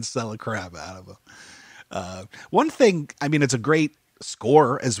and sell a crap out of them. One thing, I mean, it's a great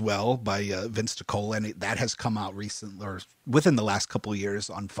score as well by Vince DiCola, and that has come out recently or within the last couple of years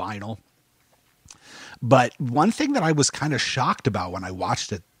on vinyl. But one thing that I was kind of shocked about when I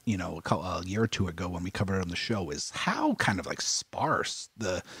watched it, a year or two ago when we covered it on the show, is how kind of like sparse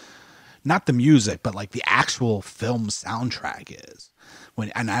not the music, but like the actual film soundtrack is.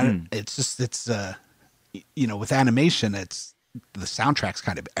 It's with animation, the soundtrack's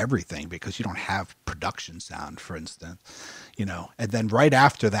kind of everything because you don't have production sound, for instance, and then right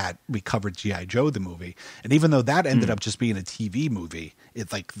after that we covered G.I. Joe, the movie. And even though that ended up just being a TV movie,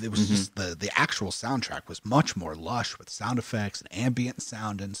 it was just the actual soundtrack was much more lush with sound effects and ambient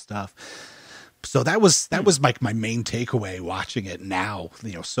sound and stuff. So that was like my main takeaway watching it now,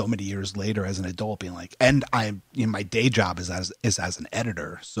 so many years later as an adult, being like, and I'm, my day job is as an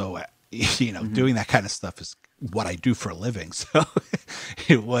editor. So, doing that kind of stuff is what I do for a living. So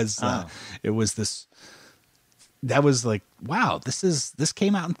it was that was like, wow, this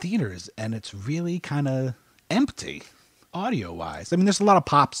came out in theaters and it's really kind of empty audio wise. I mean, there's a lot of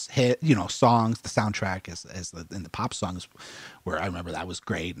pops hit, songs, the soundtrack in the pop songs where I remember that was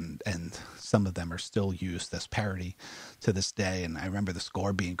great. And some of them are still used as parody to this day. And I remember the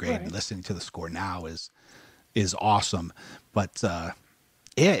score being great, and listening to the score now is awesome. But,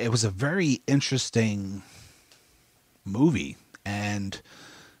 it was a very interesting movie, and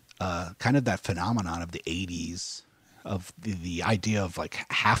kind of that phenomenon of the 80s of the idea of like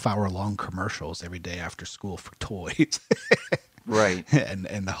half-hour long commercials every day after school for toys. Right.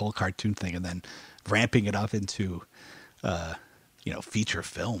 And the whole cartoon thing, and then ramping it up into feature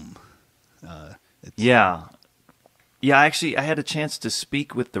film. Yeah. Actually, I had a chance to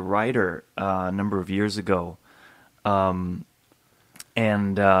speak with the writer a number of years ago.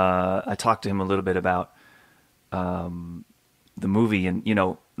 And I talked to him a little bit about the movie,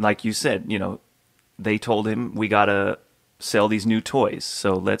 and like you said, they told him, we gotta sell these new toys,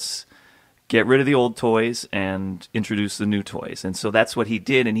 so let's get rid of the old toys and introduce the new toys. And so that's what he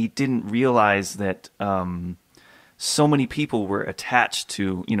did, and he didn't realize that so many people were attached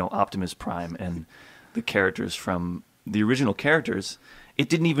to Optimus Prime and the characters from the original characters. It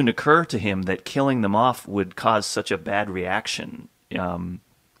didn't even occur to him that killing them off would cause such a bad reaction.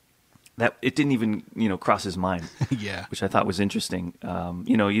 That it didn't even cross his mind. Yeah, which I thought was interesting.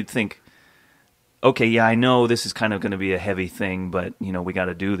 You'd think, okay, yeah, I know this is kind of going to be a heavy thing, but we got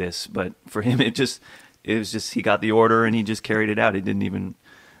to do this. But for him, it was just he got the order and he just carried it out. He didn't even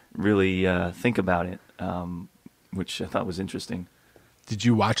really think about it, which I thought was interesting. Did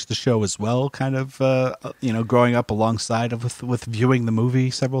you watch the show as well? Kind of, growing up alongside with viewing the movie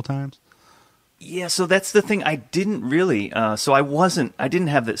several times. Yeah, so that's the thing. I didn't really. So I didn't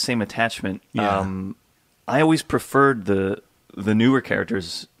have that same attachment. Yeah. I always preferred the newer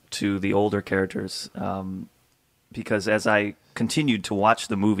characters to the older characters, because as I continued to watch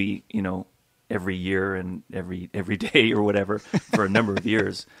the movie, every year and every day or whatever for a number of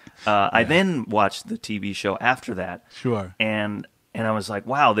years, I then watched the TV show after that. Sure. And I was like,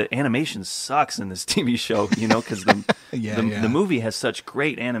 wow, the animation sucks in this TV show, because the movie has such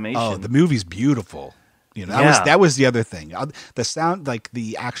great animation. Oh, the movie's beautiful. That was the other thing. The sound, like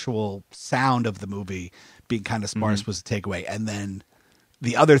the actual sound of the movie being kind of sparse was a takeaway. And then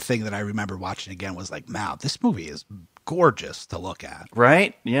the other thing that I remember watching again was like, wow, this movie is gorgeous to look at.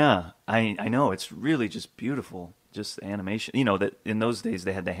 Right? Yeah. I know. It's really just beautiful. Just the animation. That in those days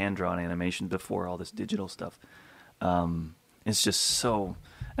they had the hand-drawn animation before all this digital stuff. It's just so...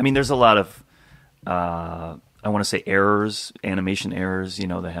 I mean, there's a lot of, I want to say errors, animation errors.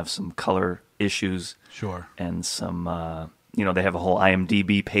 They have some color issues. Sure. And some, they have a whole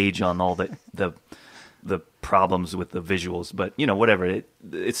IMDb page on all the problems with the visuals. But, whatever.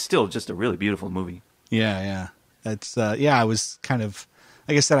 It's still just a really beautiful movie. Yeah. It's, I was kind of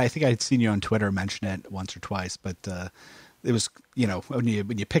like I said, I think I'd seen you on Twitter mention it once or twice, but it was, when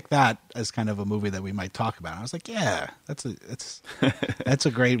you pick that as kind of a movie that we might talk about, I was like, yeah, that's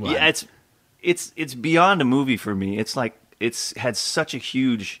a great one. Yeah, it's beyond a movie for me. It's like it's had such a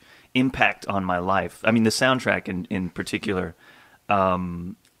huge impact on my life. I mean, the soundtrack in particular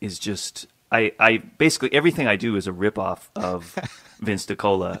is just I basically everything I do is a ripoff of Vince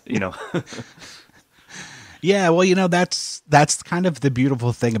DiCola. Yeah, well, that's kind of the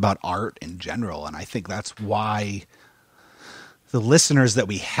beautiful thing about art in general, and I think that's why the listeners that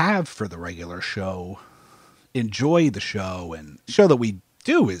we have for the regular show enjoy the show, and the show that we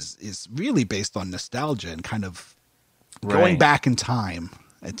do is really based on nostalgia and kind of going back in time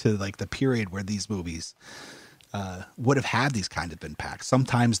to like the period where these movies would have had these kind of impacts.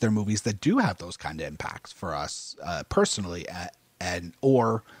 Sometimes they're movies that do have those kind of impacts for us personally,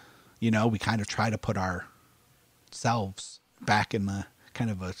 or we kind of try to put ourselves back in the kind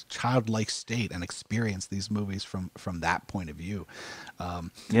of a childlike state and experience these movies from that point of view.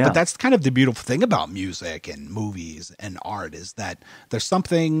 But that's kind of the beautiful thing about music and movies and art, is that there's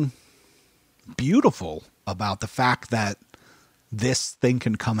something beautiful about the fact that this thing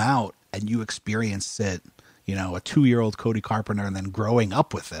can come out and you experience it, a 2-year-old Cody Carpenter, and then growing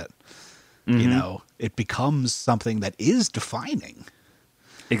up with it, it becomes something that is defining.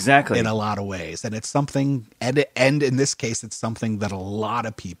 Exactly. In a lot of ways. And it's something, and in this case, it's something that a lot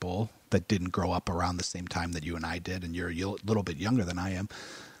of people that didn't grow up around the same time that you and I did, and you're a little bit younger than I am,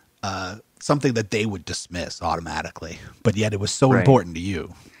 something that they would dismiss automatically. But yet it was so important to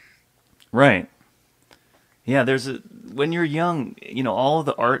you. Right. Yeah, when you're young, all of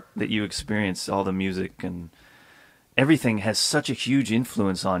the art that you experience, all the music and everything has such a huge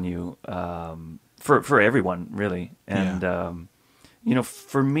influence on you, for everyone, really. And,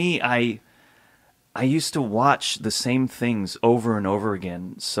 for me, I used to watch the same things over and over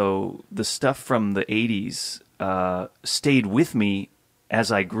again. So the stuff from the 80s stayed with me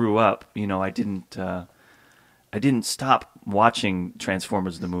as I grew up. I didn't stop watching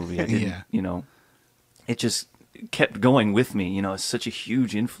Transformers the movie. I didn't, it just kept going with me. It's such a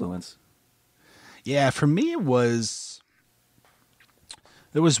huge influence. Yeah, for me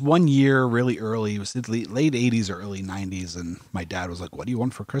there was one year really early, it was the late 80s or early 90s, and my dad was like, what do you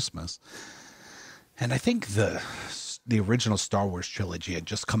want for Christmas? And I think the original Star Wars trilogy had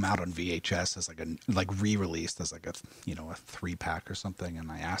just come out on VHS as re-released as a 3-pack or something,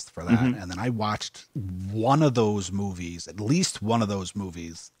 and I asked for that. And then I watched one of those movies, at least one of those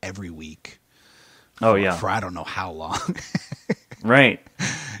movies, every week. For I don't know how long. Right.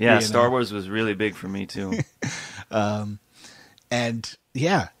 Yeah, Star Wars was really big for me too. And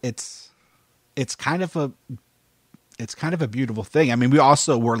yeah, it's kind of a beautiful thing. I mean, we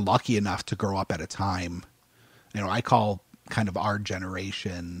also were lucky enough to grow up at a time, I call kind of our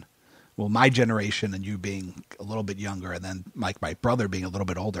generation, well, my generation and you being a little bit younger, and then like my brother being a little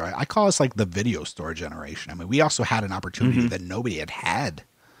bit older, I call us like the video store generation. I mean, we also had an opportunity that nobody had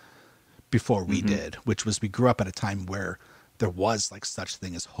before we did, which was we grew up at a time where there was like such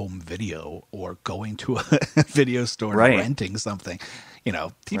thing as home video or going to a video store and renting something.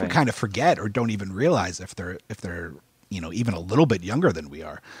 People kind of forget or don't even realize if they're even a little bit younger than we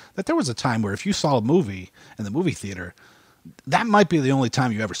are, that there was a time where if you saw a movie in the movie theater, that might be the only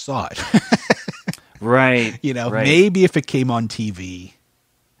time you ever saw it. Right. Maybe if it came on TV,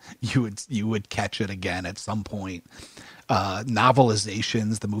 you would catch it again at some point.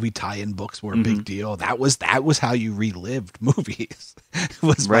 Novelizations, the movie tie-in books were a big deal. That was how you relived movies.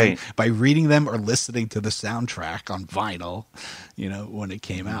 Was by reading them or listening to the soundtrack on vinyl, when it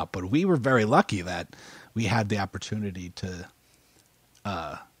came out. But we were very lucky that we had the opportunity to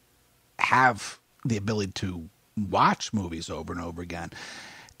have the ability to watch movies over and over again.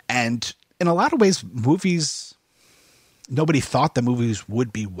 And in a lot of ways, nobody thought the movies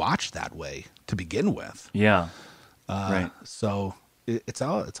would be watched that way to begin with. Yeah. So it's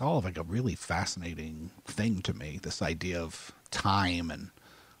all like a really fascinating thing to me, this idea of time and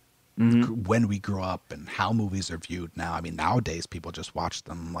when we grew up and how movies are viewed now. I mean, nowadays people just watch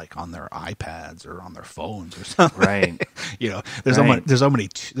them like on their iPads or on their phones or something. Right.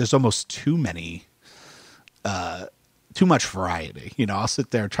 There's almost too many, too much variety. I'll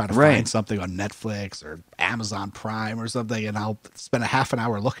sit there and try to find something on Netflix or Amazon Prime or something, and I'll spend a half an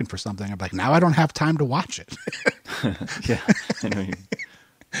hour looking for something. I'm like, now I don't have time to watch it. Yeah, I know you.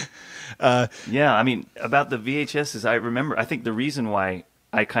 I mean, about the VHSs, I think the reason why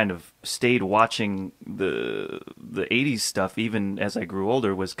I kind of stayed watching the 80s stuff even as I grew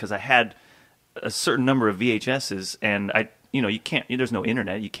older was because I had a certain number of VHSs, and you can't, there's no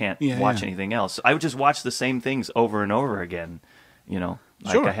internet, you can't watch anything else. So I would just watch the same things over and over again,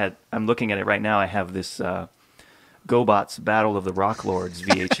 Like Sure. I'm looking at it right now. I have this GoBots Battle of the Rock Lords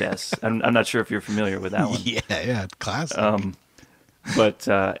VHS. I'm not sure if you're familiar with that one. Yeah, classic. But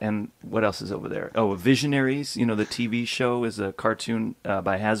and what else is over there? Oh, Visionaries. You know, the TV show is a cartoon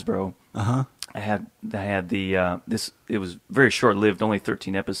by Hasbro. I had the this. It was very short lived, only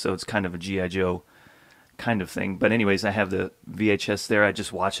 13 episodes, kind of a GI Joe kind of thing. But anyways, I have the VHS there. I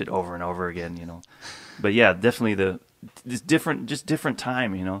just watch it over and over again. You know, but yeah, definitely just different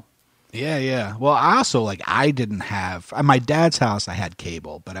time. You know. Yeah. Well, I also I didn't have at my dad's house. I had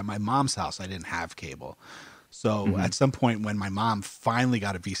cable, but at my mom's house, I didn't have cable. So at some point, when my mom finally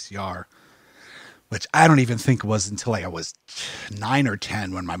got a VCR, which I don't even think was until I was 9 or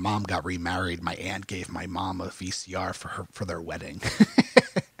 10 when my mom got remarried, my aunt gave my mom a VCR for their wedding.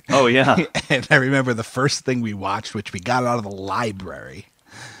 Oh yeah. And I remember the first thing we watched, which we got out of the library,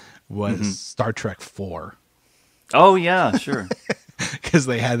 was Star Trek 4. Oh yeah, sure. Because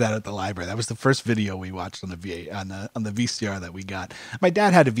they had that at the library. That was the first video we watched on the VCR that we got. My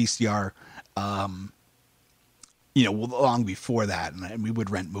dad had a VCR, long before that, and we would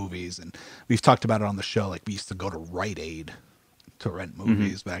rent movies. And we've talked about it on the show. Like, we used to go to Rite Aid to rent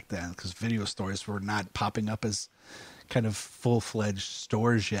movies back then because video stores were not popping up as kind of full-fledged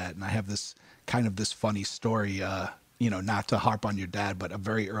stores yet. And I have this funny story. Not to harp on your dad, but a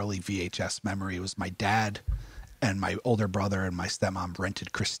very early VHS memory was my dad and my older brother and my stepmom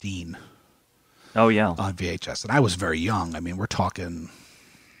rented Christine. Oh yeah. On VHS, and I was very young. I mean, we're talking.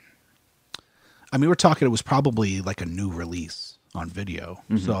 It was probably like a new release on video.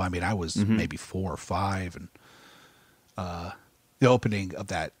 So I mean, I was maybe 4 or 5, and the opening of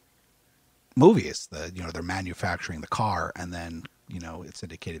that movie is they're manufacturing the car, and then it's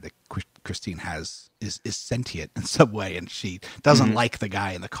indicated that Christine is sentient in some way, and she doesn't like the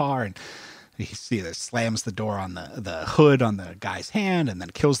guy in the car, and you see that slams the door on the hood on the guy's hand, and then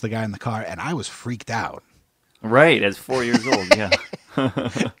kills the guy in the car, and I was freaked out. Right, as 4 years old, yeah.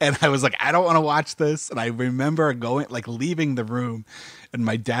 And I was like, I don't want to watch this. And I remember leaving the room, and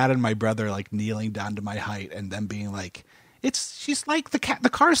my dad and my brother kneeling down to my height, and them being like, she's like the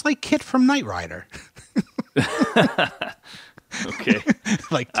car's like Kit from Knight Rider. Okay.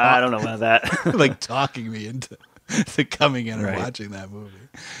 I don't know about that. Talking me into coming in and watching that movie.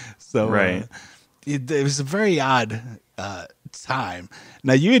 So right. It was a very odd time.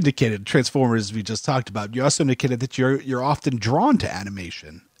 Now, you indicated Transformers, we just talked about. You also indicated that you're often drawn to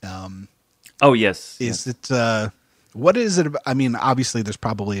animation. Oh yes. Is it? What is it? I mean, obviously, there's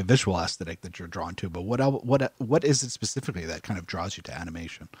probably a visual aesthetic that you're drawn to, but what is it specifically that kind of draws you to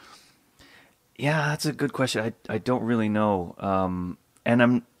animation? Yeah, that's a good question. I don't really know. And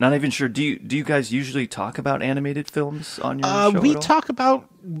I'm not even sure. Do you guys usually talk about animated films on your show? We at all? talk about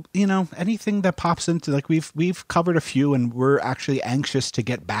anything that pops into we've covered a few, and we're actually anxious to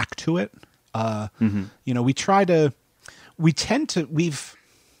get back to it.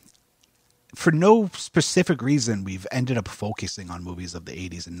 For no specific reason, we've ended up focusing on movies of the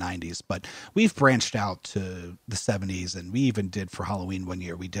 80s and 90s, but we've branched out to the 70s, and we even did, for Halloween one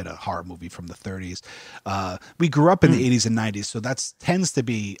year, we did a horror movie from the 30s. We grew up in the 80s and 90s, so that tends to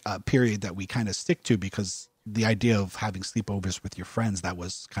be a period that we kind of stick to, because the idea of having sleepovers with your friends, that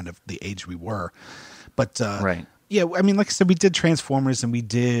was kind of the age we were. But right. Yeah, I mean, like I said, we did Transformers, and we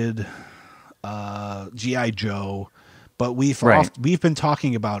did G.I. Joe, but we've been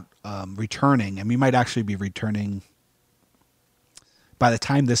talking about returning, and we might actually be returning by the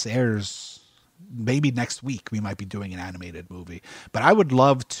time this airs. Maybe next week we might be doing an animated movie. But I would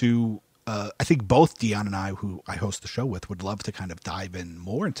love to. I think both Dion and I, who I host the show with, would love to kind of dive in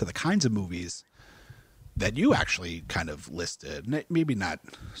more into the kinds of movies that you actually kind of listed. Maybe not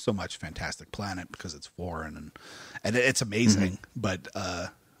so much Fantastic Planet because it's foreign and it's amazing, but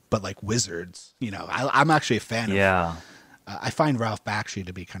like Wizards, I'm actually a fan of. I find Ralph Bakshi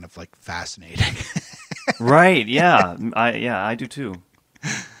to be kind of fascinating. Right. Yeah. I do too.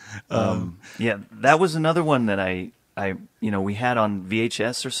 That was another one that I we had on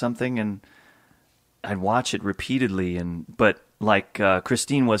VHS or something, and I'd watch it repeatedly. But like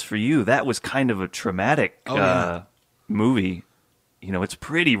Christine was for you, that was kind of a traumatic movie. It's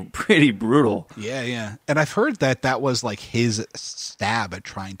pretty brutal. Yeah. And I've heard that was like his stab at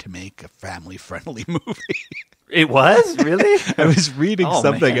trying to make a family-friendly movie. It was? Really? I was reading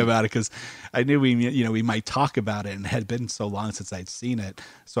something about it because I knew we might talk about it, and it had been so long since I'd seen it.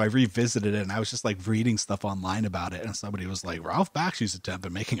 So I revisited it, and I was just reading stuff online about it, and somebody was like, Ralph Bakshi's attempt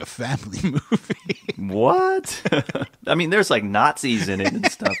at making a family movie. What? I mean, there's Nazis in it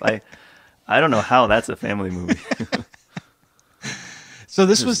and stuff. I don't know how that's a family movie. So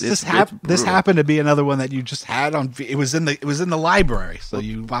this happened to be another one that you just had on. It was in the library, so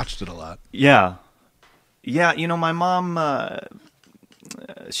you watched it a lot. Yeah. My mom,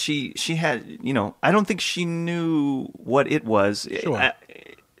 she had, I don't think she knew what it was. Sure.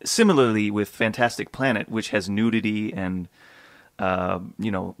 Similarly with Fantastic Planet, which has nudity and,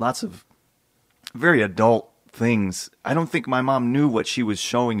 lots of very adult things. I don't think my mom knew what she was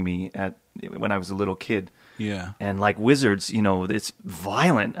showing me when I was a little kid. Yeah. And like Wizards, it's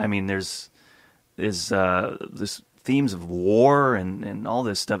violent. I mean, there's this themes of war and all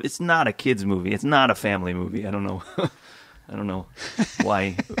this stuff. It's not a kids movie. It's not a family movie. I don't know. I don't know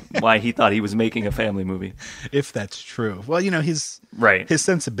why he thought he was making a family movie. If that's true. Well, his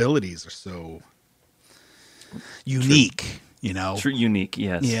sensibilities are so unique. True, unique.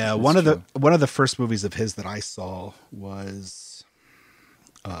 Yes. Yeah. One of the first movies of his that I saw was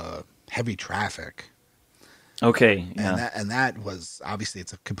Heavy Traffic. Okay, yeah. And that was, obviously,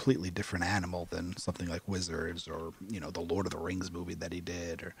 it's a completely different animal than something like Wizards or, the Lord of the Rings movie that he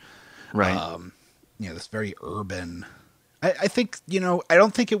did. Or, right. This very urban. I think, I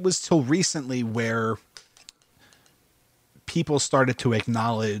don't think it was till recently where people started to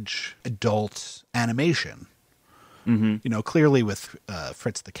acknowledge adult animation. Mm-hmm. Clearly with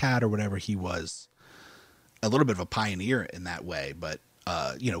Fritz the Cat or whatever, he was a little bit of a pioneer in that way, but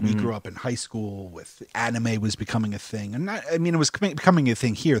we grew up in high school with anime was becoming a thing. And it was becoming a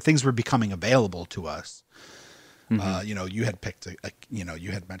thing here. Things were becoming available to us. Mm-hmm. You had picked,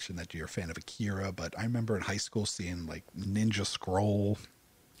 you had mentioned that you're a fan of Akira, but I remember in high school seeing like Ninja Scroll.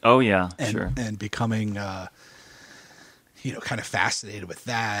 Oh, yeah, sure. And becoming, kind of fascinated with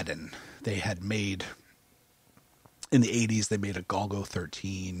that. And they had made, in the 80s, they made a Golgo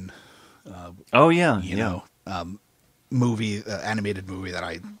 13. Movie, animated movie that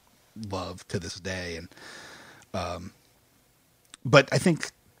I love to this day. And, but I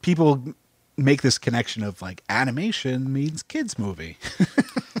think people make this connection of like animation means kids movie.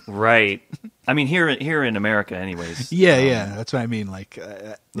 Right. I mean, here in America anyways. Yeah. That's what I mean. Like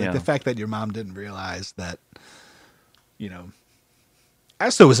the fact that your mom didn't realize that,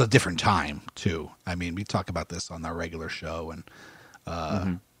 also it was a different time too. I mean, we talk about this on our regular show and,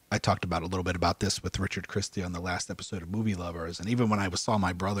 I talked about a little bit about this with Richard Christie on the last episode of Movie Lovers. And even when I saw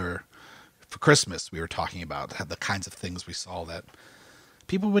my brother for Christmas, we were talking about the kinds of things we saw that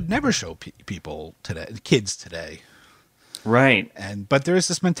people would never show people today, kids today. Right. But there is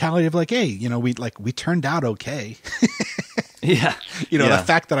this mentality of like, hey, we turned out okay. Yeah. The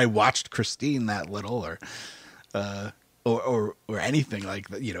fact that I watched Christine that little or anything like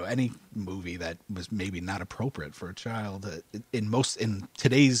that, any movie that was maybe not appropriate for a child in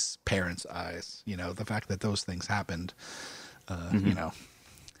today's parents' eyes, the fact that those things happened,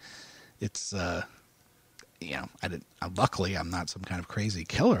 it's, luckily I'm not some kind of crazy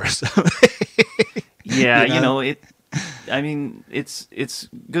killer. So yeah. It's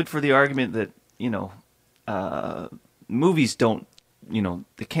good for the argument that, movies don't,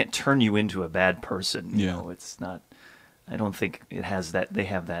 they can't turn you into a bad person. It's not, I don't think it has that. They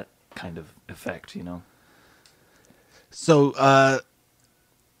have that kind of effect, So, are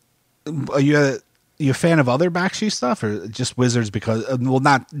you a fan of other Bakshi stuff, or just Wizards? Because,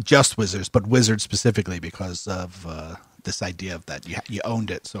 not just Wizards, but Wizards specifically because of this idea of that you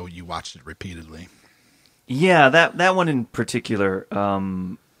owned it, so you watched it repeatedly. Yeah, that one in particular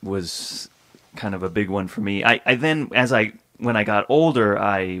was kind of a big one for me. I then, when I got older,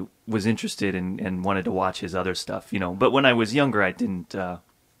 I was interested and wanted to watch his other stuff, But when I was younger, I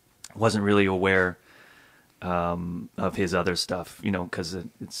wasn't really aware of his other stuff, because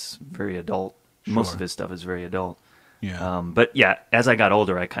it's very adult. Sure. Most of his stuff is very adult. Yeah. But yeah, as I got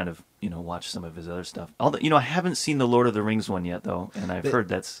older, I kind of watched some of his other stuff. Although I haven't seen the Lord of the Rings one yet, though, and I've heard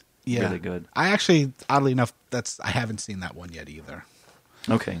that's really good. I actually, oddly enough, I haven't seen that one yet either.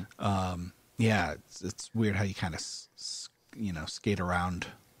 Okay. Yeah, it's weird how you kind of skate around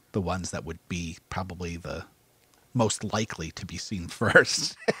the ones that would be probably the most likely to be seen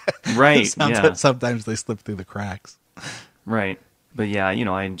first. Right. Sometimes they slip through the cracks. Right. But yeah, I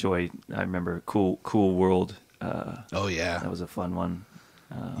remember Cool World. Oh yeah. That was a fun one.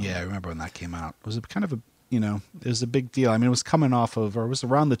 Yeah, I remember when that came out. It was kind of it was a big deal. I mean, it was coming off of, or it was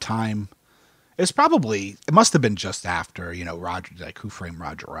around the time, it must have been just after, Roger, like Who Framed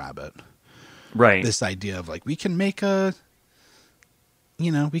Roger Rabbit. Right. This idea of like, we can make a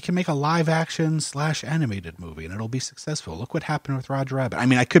live action / animated movie and it'll be successful. Look what happened with Roger Rabbit. I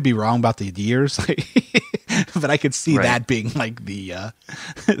mean, I could be wrong about the years, but I could see that being like the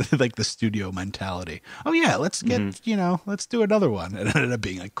like the studio mentality. Oh yeah, let's get let's do another one. And it ended up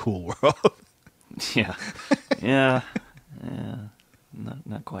being like Cool World. Yeah.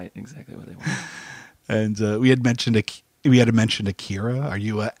 not quite exactly what they want. And we had mentioned Akira. Are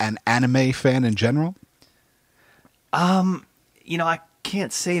you an anime fan in general? I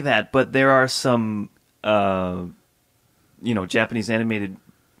can't say that, but there are some, Japanese animated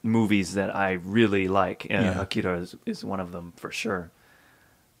movies that I really like. Akira is one of them for sure.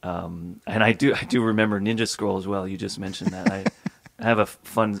 And I do remember Ninja Scroll as well. You just mentioned that. I have a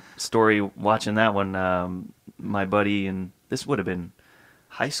fun story watching that one. My buddy, and this would have been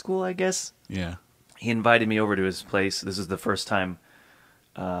high school, I guess. Yeah. He invited me over to his place. This is the first time,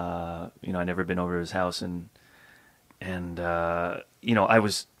 I'd never been over to his house, and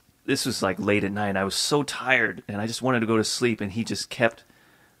this was like late at night. I was so tired, and I just wanted to go to sleep, and he just kept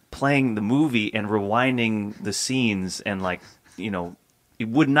playing the movie and rewinding the scenes, and he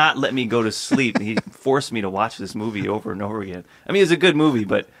would not let me go to sleep. He forced me to watch this movie over and over again. I mean, it's a good movie,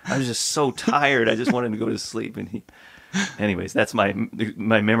 but I was just so tired. I just wanted to go to sleep, and anyways, that's my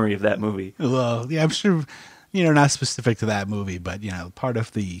memory of that movie. Well, yeah, I'm sure, not specific to that movie, but part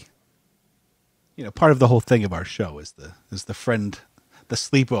of the whole thing of our show is the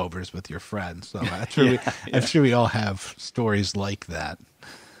sleepovers with your friends. So I'm sure we all have stories like that.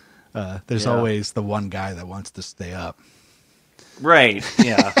 There's always the one guy that wants to stay up. Right,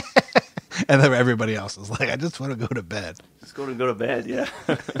 yeah. And then everybody else is like, I just want to go to bed. Just go to bed, yeah.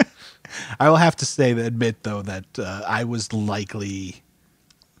 I will have to admit, though, that I was likely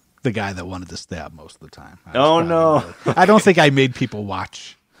the guy that wanted to stay up most of the time. Oh, no. I don't think I made people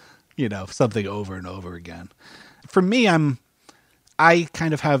watch, something over and over again. For me, I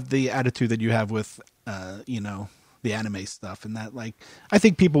kind of have the attitude that you have with, the anime stuff, and that, like, I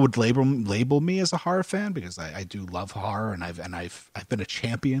think people would label me as a horror fan because I do love horror, and I've been a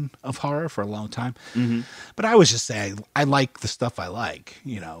champion of horror for a long time. Mm-hmm. But I always just say I like the stuff I like,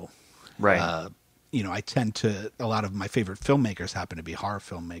 Right. I tend to, a lot of my favorite filmmakers happen to be horror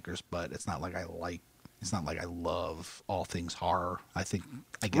filmmakers, but it's not like I love all things horror. I think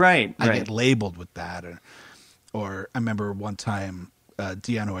I get labeled with that, or I remember one time.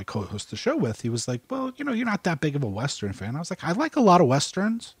 Deanna, who I co-host the show with, he was like, well, you're not that big of a Western fan. I was like, I like a lot of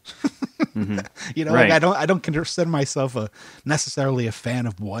Westerns. Mm-hmm. Right. Like I don't consider myself necessarily a fan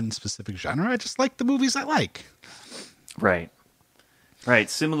of one specific genre. I just like the movies I like. Right.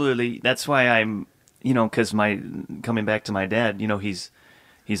 Similarly, that's why I'm, because coming back to my dad, he's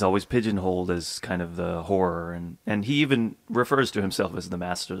always pigeonholed as kind of the horror, and he even refers to himself as the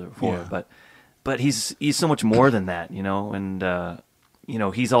master of horror, but he's so much more than that, and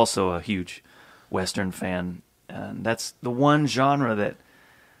he's also a huge Western fan, and that's the one genre that,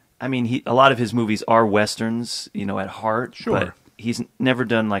 a lot of his movies are Westerns, at heart, sure. But he's never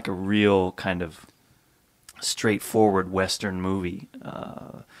done like a real kind of straightforward Western movie.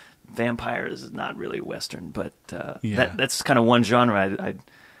 Vampires is not really Western, but that's kind of one genre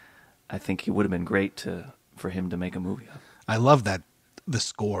I think it would have been great for him to make a movie of. I love that the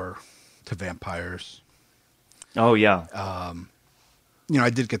score to Vampires. Oh yeah. I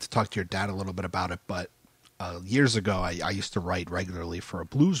did get to talk to your dad a little bit about it, but years ago I used to write regularly for a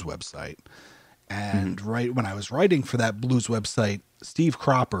blues website. And right when I was writing for that blues website, Steve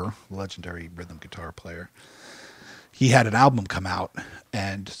Cropper, legendary rhythm guitar player, he had an album come out.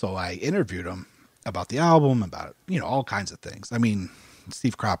 And so I interviewed him about the album, about, all kinds of things.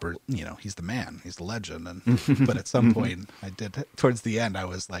 Steve Cropper, he's the man, he's the legend. But at some point towards the end, I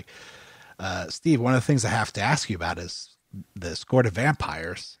was like, Steve, one of the things I have to ask you about is the score to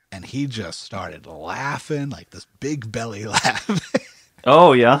Vampires, and he just started laughing, like this big belly laugh.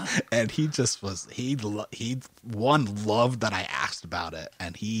 Oh yeah. And he just was, he loved that I asked about it,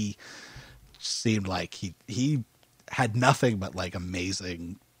 and he seemed like he had nothing but like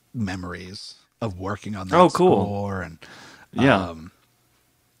amazing memories of working on that score, and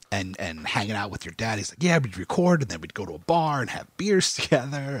and hanging out with your dad. He's like, yeah, we'd record, and then we'd go to a bar and have beers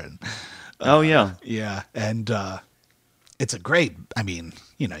together, and and it's a great, you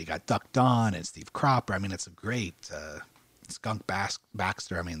got Duck Don and Steve Cropper. It's a great Skunk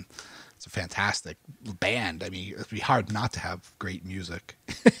Baxter. It's a fantastic band. It'd be hard not to have great music.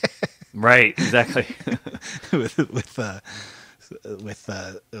 Right, exactly. with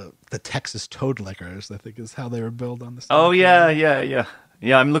the Texas Toad Lickers, I think is how they were billed on the song. Oh yeah.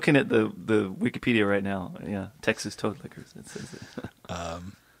 I'm looking at the Wikipedia right now. Yeah, Texas Toad Lickers. It says it.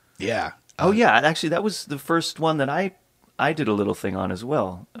 Yeah. Oh yeah, actually, that was the first one that I did a little thing on as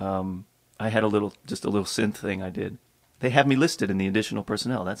well. I had a little synth thing I did. They have me listed in the additional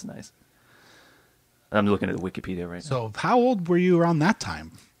personnel. That's nice. I'm looking at the Wikipedia right now. So how old were you around that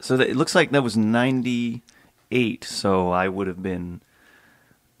time? So it looks like that was 98. So I would have been.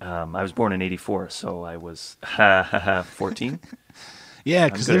 I was born in 84, so I was 14. Yeah,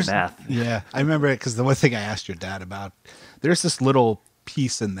 I'm because good at there's math. Yeah, I remember it because the one thing I asked your dad about, there's this little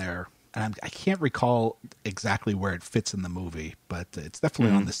piece in there, and I can't recall exactly where it fits in the movie, but it's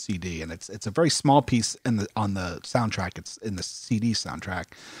definitely on the CD, and it's a very small piece on the soundtrack. It's in the CD soundtrack.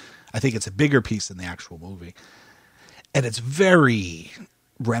 I think it's a bigger piece in the actual movie, and it's very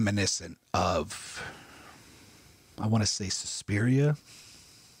reminiscent of, I want to say, Suspiria.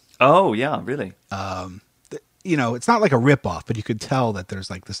 Oh yeah, really? It's not like a ripoff, but you could tell that there's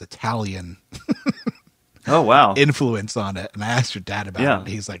like this Italian Oh wow. influence on it. And I asked your dad about it. And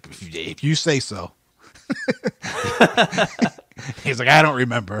he's like, if you say so. He's like, I don't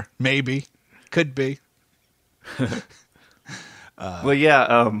remember. Maybe. Could be. Well,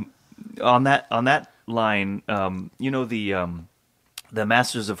 yeah. On that line, the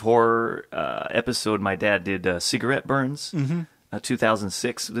Masters of Horror episode my dad did, Cigarette Burns.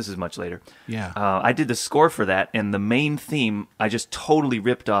 2006. This is much later. Yeah. I did the score for that, and the main theme I just totally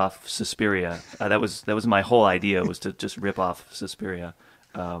ripped off Suspiria. That was my whole idea, was to just rip off Suspiria.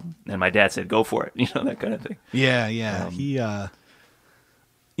 And my dad said, "Go for it," that kind of thing. Yeah, yeah. He had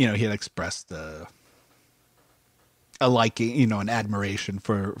expressed a liking, an admiration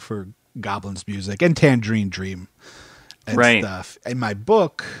for Goblin's music and Tangerine Dream and Right. stuff. In my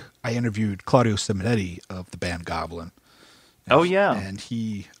book, I interviewed Claudio Simonetti of the band Goblin. Oh yeah. And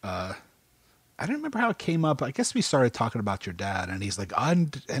he, I don't remember how it came up. I guess we started talking about your dad, and he's like,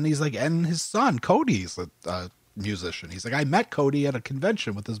 and his son Cody's a musician. He's like, I met Cody at a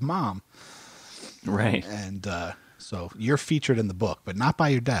convention with his mom, Right. and so you're featured in the book, but not by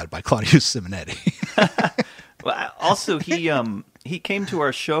your dad, by Claudio Simonetti. Well, also, he came to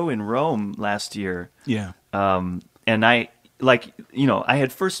our show in Rome last year. Yeah, And I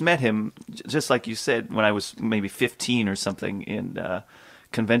had first met him, just like you said, when I was maybe 15 or something in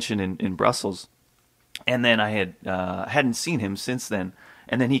convention in Brussels. And then I hadn't seen him since then.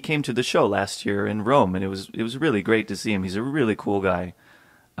 And then he came to the show last year in Rome, and it was really great to see him. He's a really cool guy.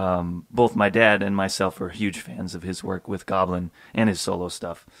 Both my dad and myself are huge fans of his work with Goblin and his solo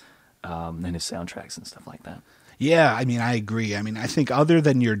stuff, and his soundtracks and stuff like that. yeah. I mean, I agree. I mean, I think other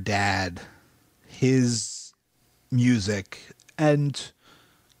than your dad, his music and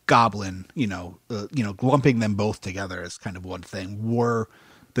Goblin, lumping them both together as kind of one thing, were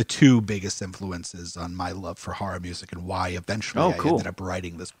the two biggest influences on my love for horror music and why eventually I ended up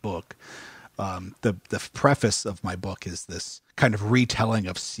writing this book. The preface of my book is this kind of retelling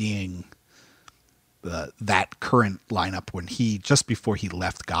of seeing that current lineup when just before he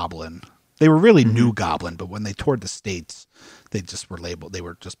left Goblin. They were really new Goblin, but when they toured the States, they just were labeled, they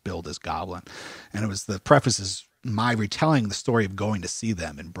were just billed as Goblin. And the preface is my retelling the story of going to see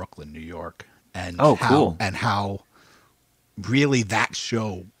them in Brooklyn, New York. And how really that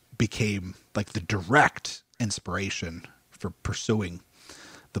show became like the direct inspiration for pursuing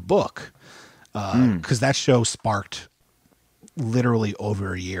the book. Because that show sparked literally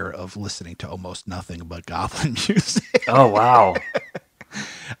over a year of listening to almost nothing but Goblin music. Oh, wow.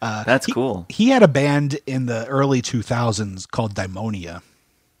 That's cool. He had a band in the early 2000s called Daimonia.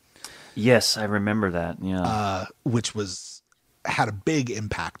 Yes, I remember that. Yeah. Which had a big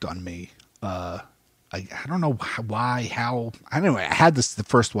impact on me. I don't know why, how. Anyway, I had the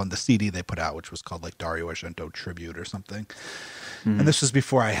first one, the CD they put out, which was called like Dario Argento Tribute or something. And this was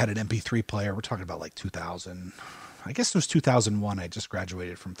before I had an MP3 player. We're talking about like 2000. I guess it was 2001. I just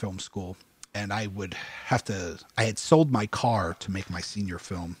graduated from film school. And I had sold my car to make my senior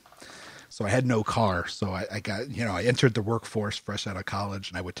film. So I had no car. So I got, I entered the workforce fresh out of college,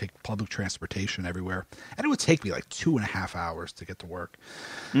 and I would take public transportation everywhere. And it would take me like 2.5 hours to get to work.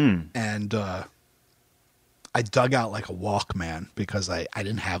 And I dug out like a Walkman because I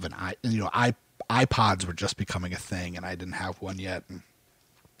didn't have iPods were just becoming a thing, and I didn't have one yet. And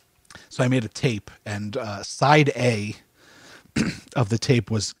so I made a tape, and side A of the tape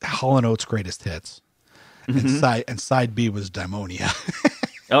was Hall & Oates' Greatest Hits, and side B was Daimonia.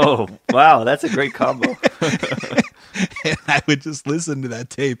 Oh, wow, that's a great combo. And I would just listen to that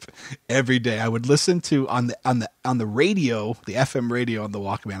tape every day. I would listen to on the radio, the FM radio on the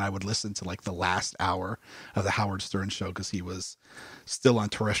Walkman. I would listen to like the last hour of the Howard Stern show because he was still on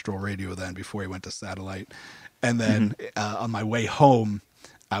terrestrial radio then before he went to satellite. And then on my way home,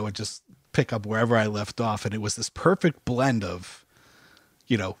 I would just pick up wherever I left off, and it was this perfect blend of,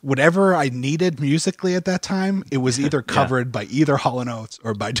 whatever I needed musically at that time, it was either covered by either Hall & Oates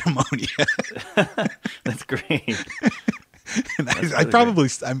or by Daimonia. That's great. And really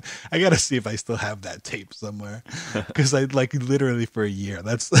I gotta see if I still have that tape somewhere, because I like literally for a year.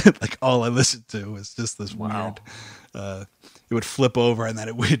 That's like all I listened to was just this Wow. weird. It would flip over, and then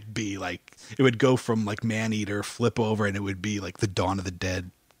it would be like it would go from like Maneater, flip over, and it would be like the Dawn of the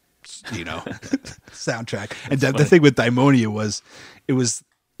Dead, soundtrack. And the thing with Daimonia was, it was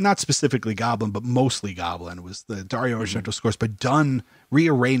not specifically Goblin, but mostly Goblin. It was the Dario Argento scores, but done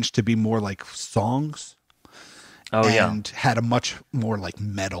rearranged to be more like songs. Oh and had a much more like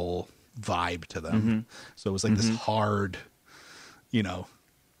metal vibe to them. So it was like this hard,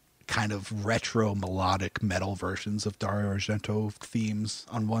 kind of retro melodic metal versions of Dario Argento themes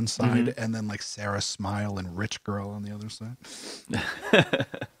on one side, and then like Sarah Smile and Rich Girl on the other side.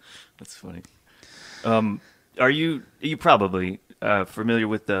 That's funny. Are you probably familiar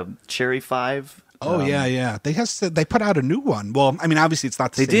with the Cherry 5? Oh yeah. They put out a new one. Well, I mean, obviously it's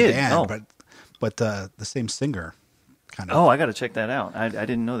not the They same did? band, Oh. but the same singer. Kind of. Oh, I got to check that out. I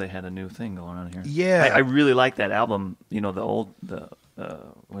didn't know they had a new thing going on here. Yeah. I really like that album. The old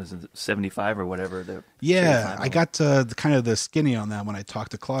what is it, 75 or whatever. Yeah, I got the kind of the skinny on that when I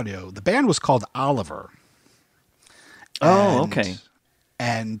talked to Claudio. The band was called Oliver. Oh, okay.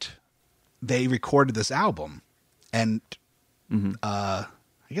 And they recorded this album, and I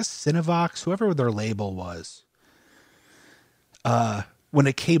guess Cinevox, whoever their label was, when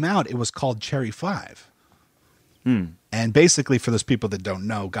it came out, it was called Cherry 5. And basically, for those people that don't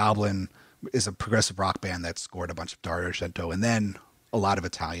know, Goblin is a progressive rock band that scored a bunch of Dario Argento and then a lot of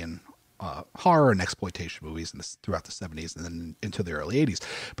Italian horror and exploitation movies throughout the 70s and then into the early 80s.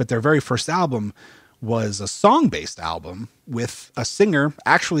 But their very first album was a song-based album with a singer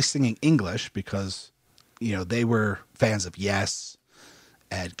actually singing English because, they were fans of Yes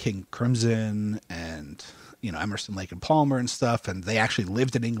and King Crimson and, Emerson, Lake and Palmer and stuff. And they actually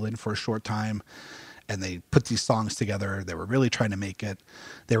lived in England for a short time. And they put these songs together. They were really trying to make it.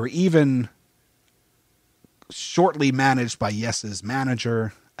 They were even shortly managed by Yes's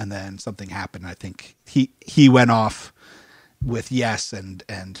manager, and then something happened. I think he went off with Yes,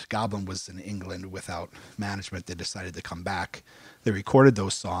 and Goblin was in England without management. They decided to come back. They recorded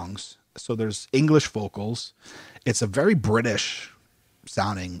those songs. So there's English vocals. It's a very British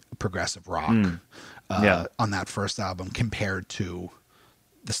sounding progressive rock on that first album compared to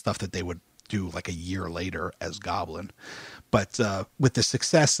the stuff that they would do like a year later as Goblin. But with the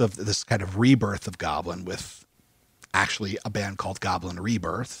success of this kind of rebirth of Goblin, with actually a band called Goblin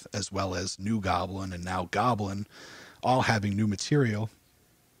Rebirth, as well as New Goblin and now Goblin, all having new material,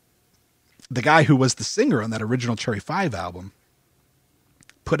 the guy who was the singer on that original Cherry 5 album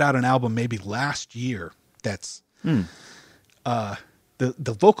put out an album maybe last year that's the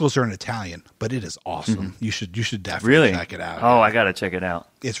vocals are in Italian, but it is awesome. You should definitely check it out. Oh, I got to check it out.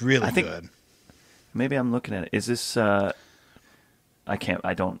 It's really good. Maybe I'm looking at it. Is this I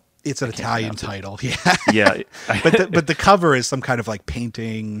don't. It's an Italian title. Yeah. Yeah. but the cover is some kind of like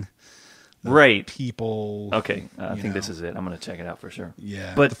painting. Right. People. Okay. I think this is it. I'm going to check it out for sure.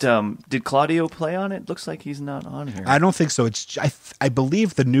 Yeah. But did Claudio play on it? Looks like he's not on here. I don't think so. I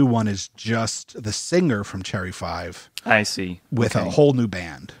believe the new one is just the singer from Cherry 5. I see. With a whole new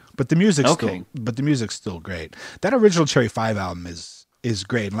band. But the music's still great. That original Cherry 5 album is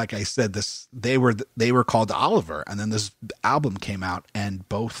great. And like I said, they were called Oliver, and then this album came out, and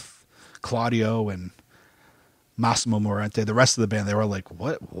both Claudio and Massimo Morente, the rest of the band, they were like,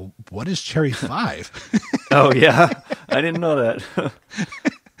 what is Cherry 5? Oh yeah. I didn't know that.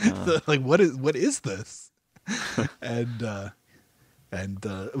 Like, what is this? And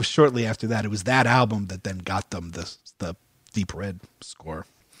it was shortly after that. It was that album that then got them the Deep Red score.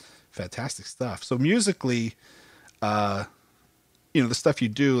 Fantastic stuff. So musically, the stuff you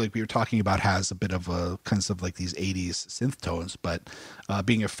do, like we were talking about, has a bit of a kind of like these 80s synth tones, but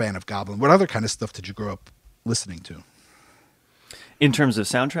being a fan of Goblin, what other kind of stuff did you grow up listening to? In terms of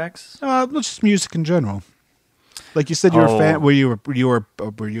soundtracks? Just music in general. Like you said, you were a fan. Were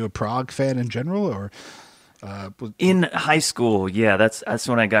you a prog fan in general, or in high school? Yeah, that's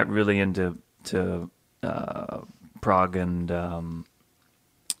when I got really into prog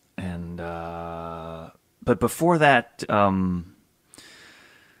but before that,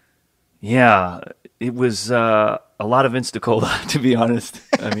 it was a lot of Instacola, to be honest.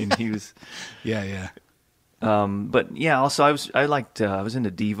 I mean, he was yeah. But yeah, also I was into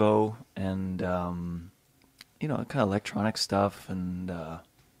Devo and kind of electronic stuff and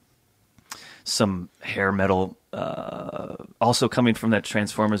some hair metal. Also coming from that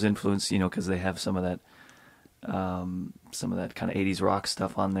Transformers influence, because they have some of that kind of 80s rock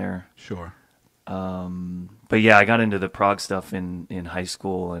stuff on there. Sure. But yeah, I got into the prog stuff in high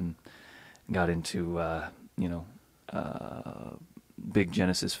school and got into big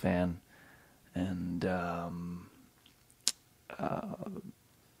Genesis fan, and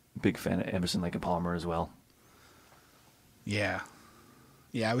big fan of Emerson, Lake and Palmer as well. Yeah.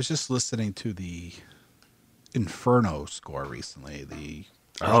 I was just listening to the Inferno score recently. The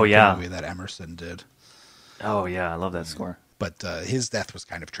movie that Emerson did. Oh yeah, I love that score. But his death was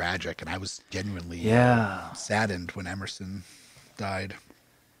kind of tragic, and I was genuinely saddened when Emerson died.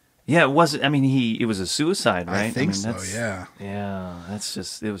 Yeah, it wasn't. I mean, it was a suicide, right? I think so. Yeah. Yeah,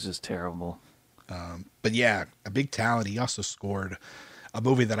 it was just terrible. But yeah, a big talent. He also scored a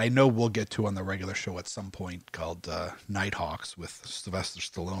movie that I know we'll get to on the regular show at some point called Nighthawks with Sylvester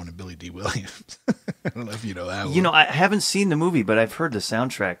Stallone and Billy D. Williams. I don't know if you know that one. I haven't seen the movie, but I've heard the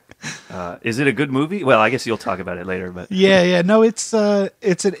soundtrack. Is it a good movie? Well, I guess you'll talk about it later. But yeah, no, it's a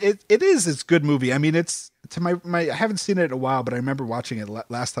good movie. I mean, it's I haven't seen it in a while, but I remember watching it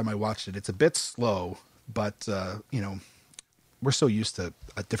last time I watched it. It's a bit slow, but we're so used to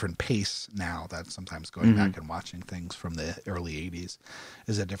a different pace now that sometimes going back and watching things from the early 80s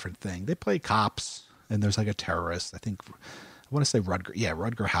is a different thing. They play cops, and there's like a terrorist. I want to say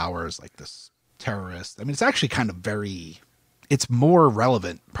Rutger Hauer is like this terrorist. I mean, it's actually kind of it's more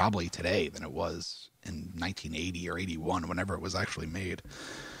relevant probably today than it was in 1980 or 81, whenever it was actually made.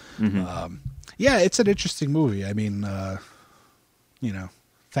 Yeah, it's an interesting movie. I mean,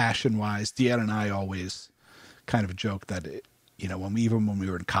 fashion-wise, Deanna and I always kind of joke that when we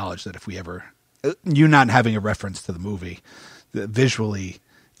were in college, that if we ever, you not having a reference to the movie, visually,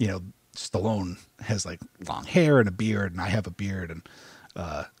 Stallone has like long hair and a beard, and I have a beard, and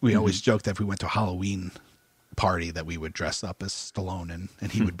we always joke that if we went to a Halloween party that we would dress up as Stallone,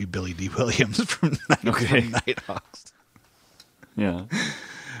 and he would be Billy D. Williams from Nighthawks. Yeah.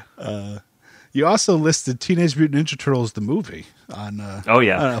 You also listed Teenage Mutant Ninja Turtles the movie on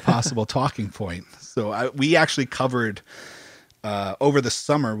a possible talking point. So we actually covered over the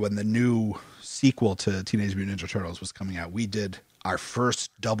summer when the new sequel to Teenage Mutant Ninja Turtles was coming out. We did our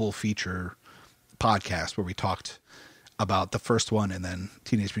first double feature podcast where we talked about the first one and then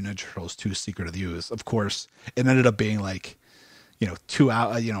Teenage Mutant Ninja Turtles 2: Secret of the Ooze. Of course, it ended up being like 2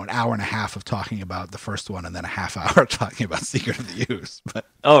 hour, an hour and a half of talking about the first one and then a half hour talking about Secret of the Ooze. But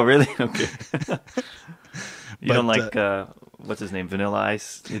oh, really? Okay. You don't like what's his name, Vanilla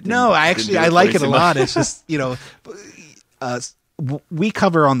Ice? No, I like it a lot. It's just we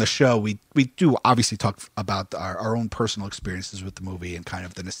cover on the show. We do obviously talk about our own personal experiences with the movie and kind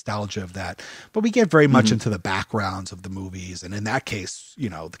of the nostalgia of that, but we get very much into the backgrounds of the movies. And in that case,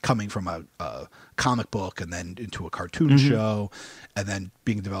 coming from a comic book and then into a cartoon show, and then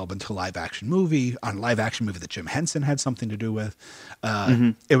being developed into a live action movie that Jim Henson had something to do with.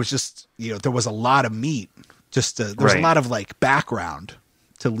 It was just there was a lot of meat. There was a lot of like background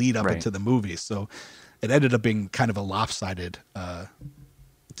to lead up into the movie. So it ended up being kind of a lopsided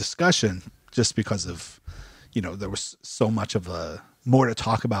discussion just because of, there was so much of more to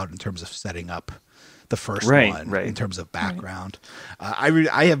talk about in terms of setting up the first one, in terms of background.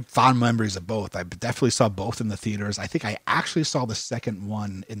 I have fond memories of both. I definitely saw both in the theaters. I think I actually saw the second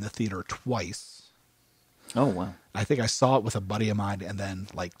one in the theater twice. Oh, wow. I think I saw it with a buddy of mine, and then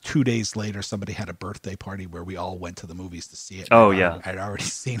like 2 days later, somebody had a birthday party where we all went to the movies to see it. Oh, yeah. I'd already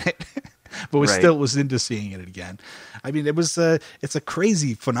seen it, but still was into seeing it again. I mean, it's a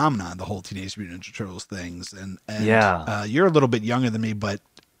crazy phenomenon, the whole Teenage Mutant Ninja Turtles things. And you're a little bit younger than me, but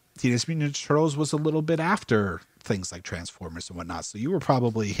Teenage Mutant Ninja Turtles was a little bit after things like Transformers and whatnot. So you were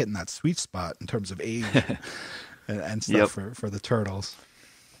probably hitting that sweet spot in terms of age and stuff for the Turtles.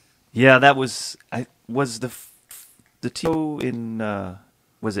 Yeah, that was the TV in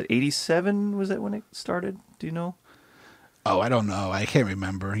was it 87? Was that when it started? Do you know? Oh, I don't know. I can't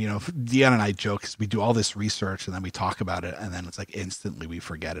remember. Deanna and I joke because we do all this research and then we talk about it, and then it's like instantly we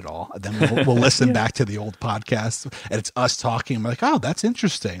forget it all. And then we'll listen back to the old podcast, and it's us talking. I'm like, oh, that's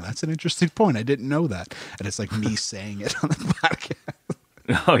interesting. That's an interesting point. I didn't know that. And it's like me saying it on the podcast.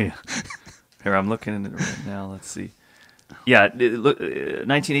 Oh yeah. Here, I'm looking at it right now. Let's see. Yeah,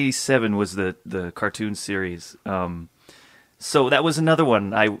 1987 was the cartoon series. So that was another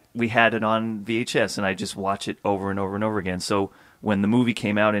one. We had it on VHS, and I just watch it over and over and over again. So when the movie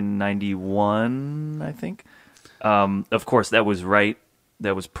came out in 91, I think, of course that was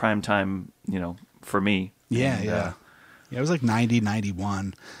prime time, for me. Yeah. It was like 90,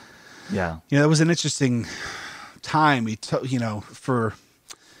 91. Yeah. That was an interesting time. For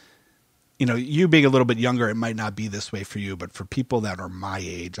you being a little bit younger, it might not be this way for you, but for people that are my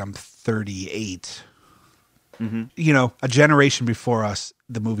age, I'm 38. A generation before us,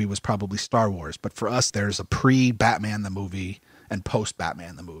 the movie was probably Star Wars. But for us, there's a pre-Batman the movie and post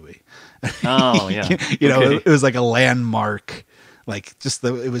Batman the movie. Oh yeah, You know, Okay. it was like a landmark, like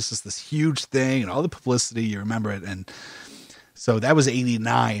it was just this huge thing and all the publicity. You remember it, and so that was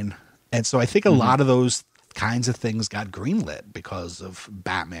 '89, and so I think a lot of those kinds of things got greenlit because of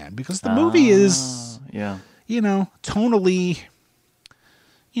Batman, because the movie is, yeah. you know, tonally,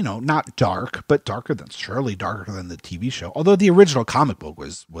 you know, not dark, but surely darker than the TV show. Although the original comic book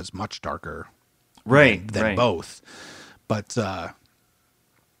was much darker, than Right. both. But the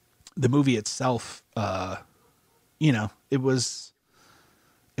movie itself, you know, it was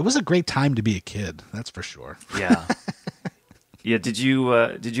a great time to be a kid. That's for sure. Yeah. Yeah, did you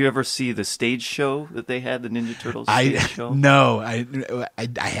ever see the stage show that they had, the Ninja Turtles stage show? No, I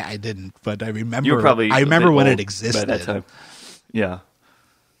didn't, but I remember. You were probably I a remember bit when old it existed. by that time. Yeah,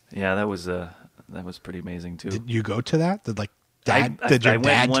 yeah, that was pretty amazing too. Did you go to that? Did I your went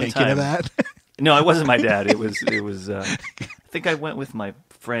dad one take you to time. that? No, it wasn't my dad. It was. I think I went with my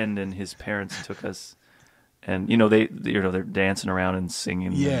friend, and his parents took us. And they're dancing around and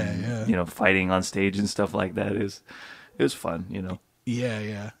singing, Yeah, and, yeah. fighting on stage and stuff like that. It was fun,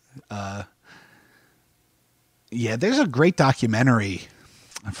 Yeah. Yeah, there's a great documentary.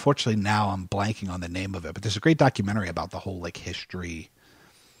 Unfortunately, now I'm blanking on the name of it, but there's a great documentary about the whole like history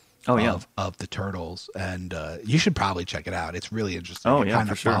Oh yeah, of the Turtles, and you should probably check it out. It's really interesting. Oh, It yeah, kind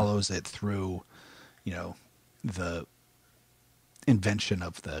for of sure. follows it through, the invention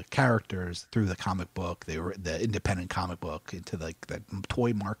of the characters through the comic book, the independent comic book, into like the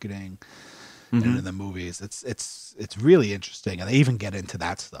toy marketing, and Mm-hmm. in the movies. It's really interesting, and they even get into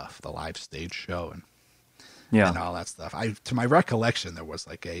that stuff, the live stage show, and yeah. all that stuff. To my recollection, there was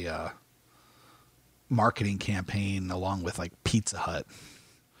like a marketing campaign along with like Pizza Hut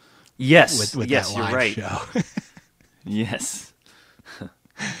Yes, with yes, that you're live right. show. Yes.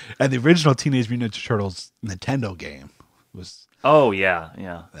 And the original Teenage Mutant Ninja Turtles Nintendo game was Oh yeah.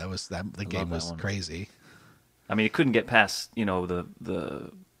 the game that was one. crazy. I mean, it couldn't get past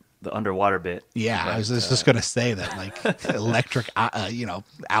the underwater bit. Yeah, I but, was just gonna say that, like electric,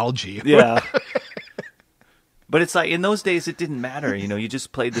 algae. Yeah. But it's like in those days, it didn't matter. You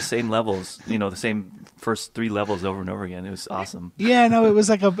just played the same levels. The same first 3 levels over and over again. It was awesome. Yeah, no, it was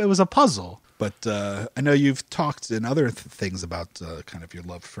a puzzle. But I know you've talked in other things about kind of your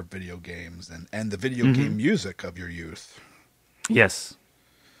love for video games and the video Mm-hmm. game music of your youth. Yes.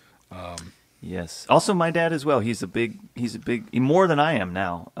 Yes. Also, my dad as well. He's a big more than I am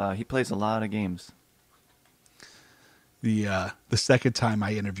now. He plays a lot of games. The second time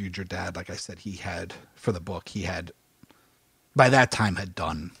I interviewed your dad, like I said, for the book, he had by that time had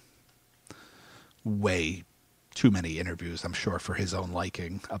done way too many interviews, I'm sure, for his own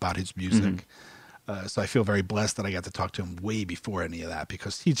liking about his music. So I feel very blessed that I got to talk to him way before any of that,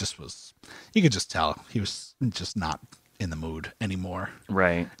 because you could just tell he was just not in the mood anymore.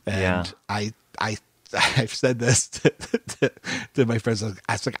 Right. And yeah. I've said this to my friends.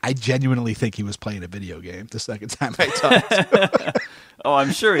 I genuinely think he was playing a video game the second time I talked to him. Oh,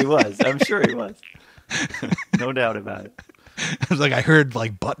 I'm sure he was. No doubt about it. I was like, I heard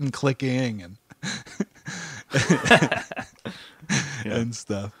like button clicking and and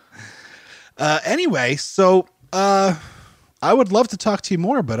stuff. Anyway, so I would love to talk to you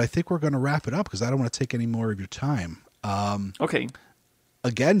more, but I think we're going to wrap it up because I don't want to take any more of your time. Okay.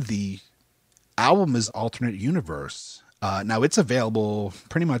 Again, the album is Alternate Universe. Now it's available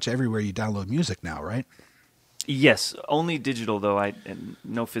pretty much everywhere you download music now, right? Yes, only digital though. And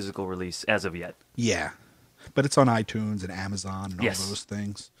no physical release as of yet. Yeah. But it's on iTunes and Amazon and all Yes. those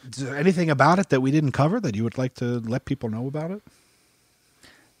things. Is there anything about it that we didn't cover that you would like to let people know about it?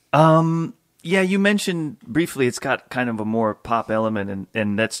 Yeah, you mentioned briefly it's got kind of a more pop element,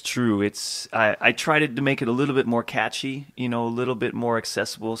 and that's true. I tried to make it a little bit more catchy, a little bit more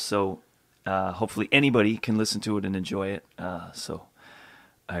accessible, so hopefully anybody can listen to it and enjoy it. So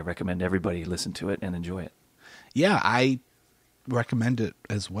I recommend everybody listen to it and enjoy it. Yeah, I recommend it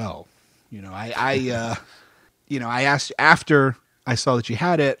as well. I asked after I saw that you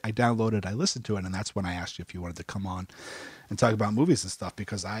had it, I downloaded, I listened to it, and that's when I asked you if you wanted to come on and talk about movies and stuff,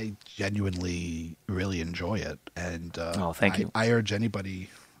 because I genuinely really enjoy it. And Oh, thank you. I urge anybody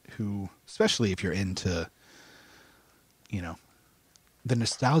who, especially if you're into, the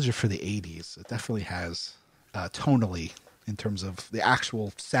nostalgia for the 80s, it definitely has tonally in terms of the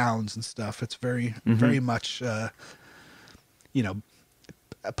actual sounds and stuff. It's very, very much, a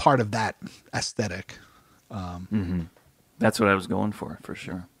part of that aesthetic. That's what I was going for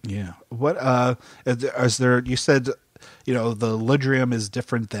sure. Yeah. What is there? You said, the Ludrium is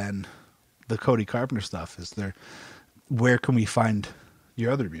different than the Cody Carpenter stuff. Where can we find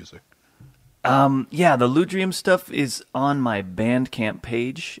your other music? Yeah, the Ludrium stuff is on my Bandcamp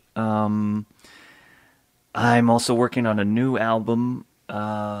page. I'm also working on a new album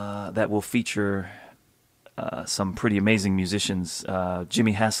that will feature some pretty amazing musicians.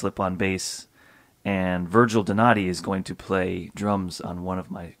 Jimmy Haslip on bass, and Virgil Donati is going to play drums on one of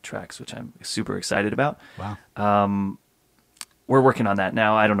my tracks, which I'm super excited about. Wow. We're working on that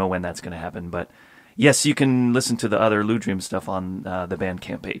now. I don't know when that's going to happen, but yes, you can listen to the other Ludrium stuff on the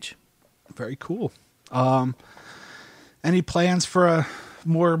Bandcamp page. Very cool. Any plans for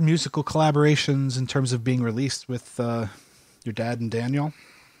more musical collaborations in terms of being released with your dad and Daniel?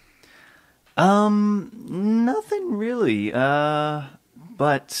 Nothing really.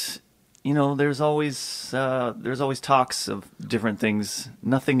 But you know, there's always talks of different things.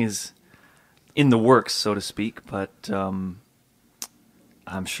 Nothing is in the works, so to speak, but I'm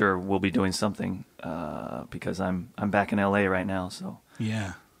sure we'll be doing something because I'm back in LA right now. So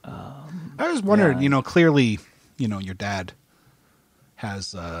yeah, I was wondering. yeah. You know, clearly, you know, your dad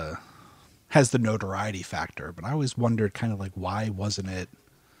has the notoriety factor, but I always wondered, kind of like, why wasn't it,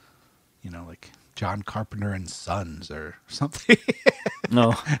 you know, like John Carpenter and Sons or something?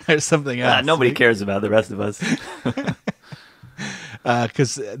 No, or something else. nobody cares about the rest of us.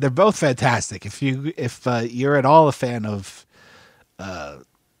 Because they're both fantastic. If you're at all a fan of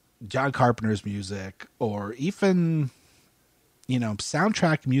John Carpenter's music, or even, you know,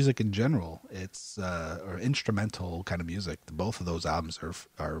 soundtrack music in general, it's or instrumental kind of music, both of those albums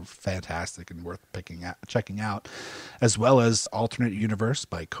are fantastic and worth checking out, as well as Alternate Universe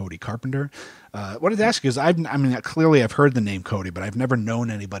by Cody Carpenter. Wanted to ask you, because clearly I've heard the name Cody, but I've never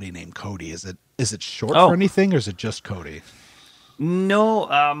known anybody named Cody. Is it short for anything, or is it just Cody? No,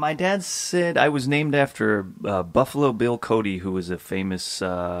 my dad said I was named after Buffalo Bill Cody, who was a famous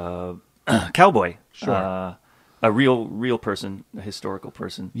cowboy. Sure. A real person, a historical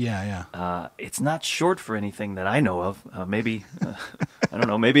person. Yeah. It's not short for anything that I know of. Maybe, I don't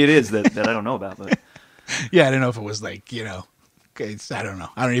know, maybe it is that I don't know about. But Yeah, I don't know if it was like, you know, I don't know.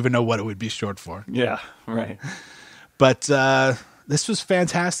 I don't even know what it would be short for. yeah, right. But this was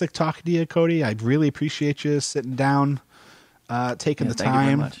fantastic talking to you, Cody. I really appreciate you sitting down, taking the thank you very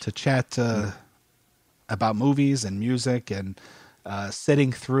time much. to chat about movies and music, and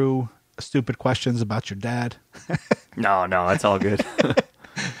sitting through stupid questions about your dad. No, it's all good.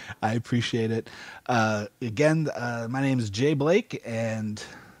 I appreciate it. Again, my name is Jay Blake, and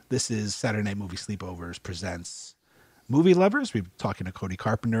this is Saturday Night Movie Sleepovers presents Movie Lovers. We've been talking to Cody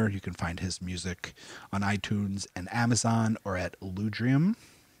Carpenter. You can find his music on iTunes and Amazon, or at Ludrium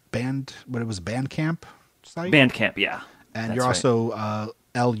Bandcamp site? Bandcamp, yeah. And That's you're right. also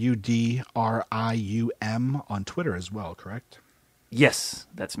LUDRIUM on Twitter as well, correct? Yes,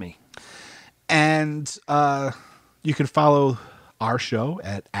 that's me. And you can follow our show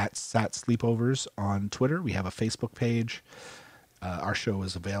at Sat Sleepovers on Twitter. We have a Facebook page. Our show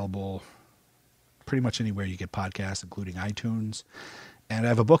is available pretty much anywhere you get podcasts, including iTunes. And I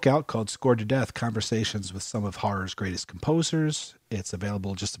have a book out called Scored to Death, Conversations with Some of Horror's Greatest Composers. It's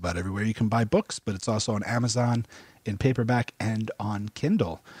available just about everywhere you can buy books, but it's also on Amazon, in paperback, and on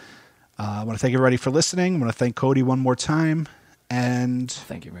Kindle. I want to thank everybody for listening. I want to thank Cody one more time. And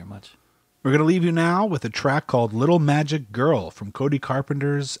Thank you very much. we're going to leave you now with a track called Little Magic Girl from Cody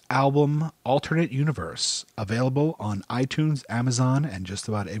Carpenter's album Alternate Universe, available on iTunes, Amazon, and just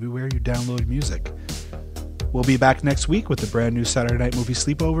about everywhere you download music. We'll be back next week with the brand new Saturday Night Movie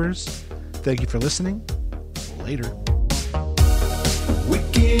Sleepovers. Thank you for listening. Later.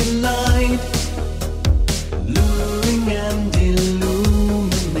 Wicked light, luring and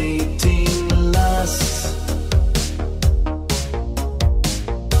illuminating lust.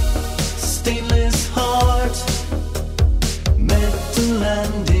 Stainless heart, metal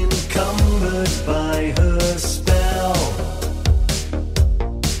and encumbered by her spell.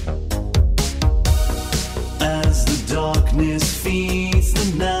 As the darkness feeds the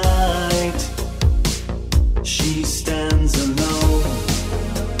night, she stands alone.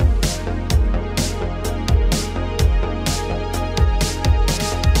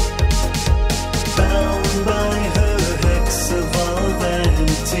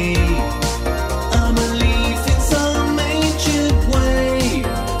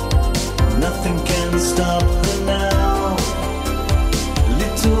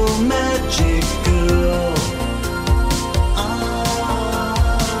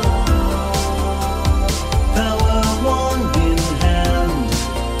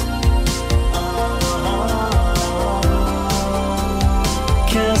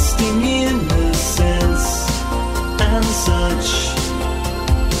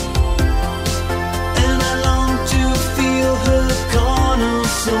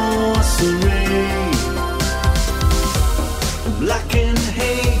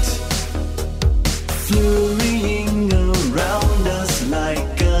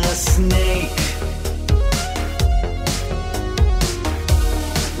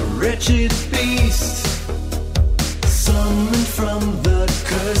 wretched beast, summoned from the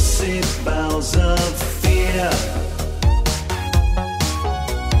cursed bowels of fear.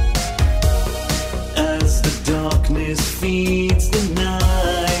 As the darkness feeds the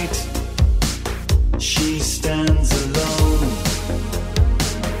night, she stands alone.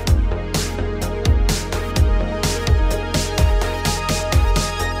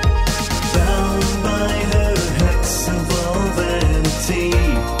 Bound by her hex of all vanity,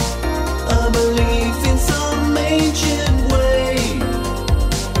 a belief in some ancient way.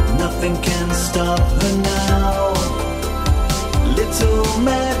 Nothing can stop her now. Little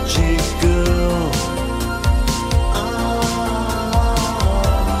magic girl.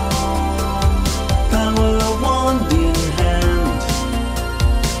 Power wand in hand.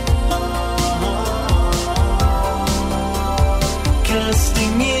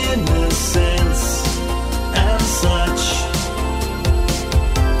 Casting innocence and such.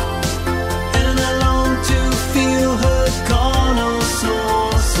 And I long to feel her carnal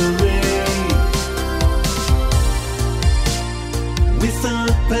sorcery. With a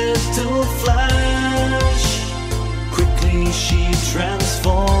petal flash, quickly she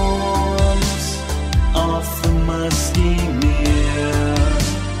transforms off the musky mirror.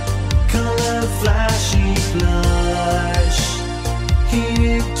 Color flashy blush,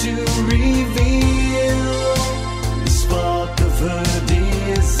 here to reveal the spark of her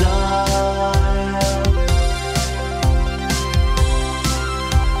desire.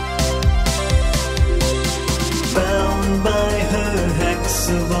 Bound by her hex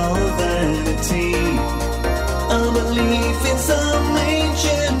of all vanity, a belief in some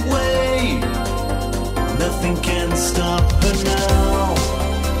ancient way. Nothing can stop her now.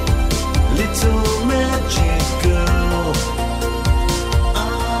 Little magic girl.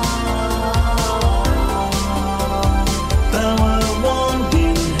 Power wand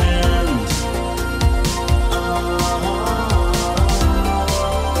in hand.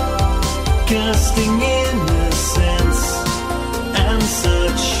 Casting innocence and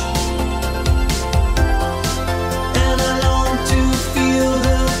such. And I long to feel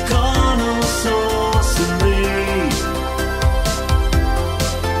her carnal sorcery.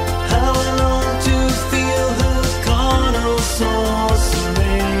 How I long to feel her carnal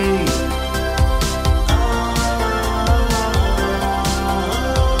sorcery.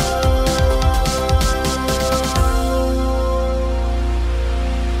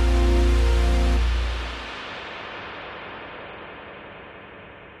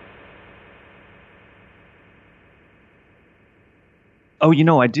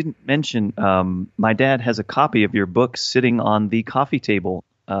 Oh, I didn't mention my dad has a copy of your book sitting on the coffee table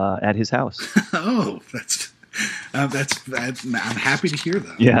at his house. Oh, that's I'm happy to hear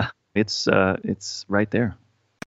that. Yeah, it's right there.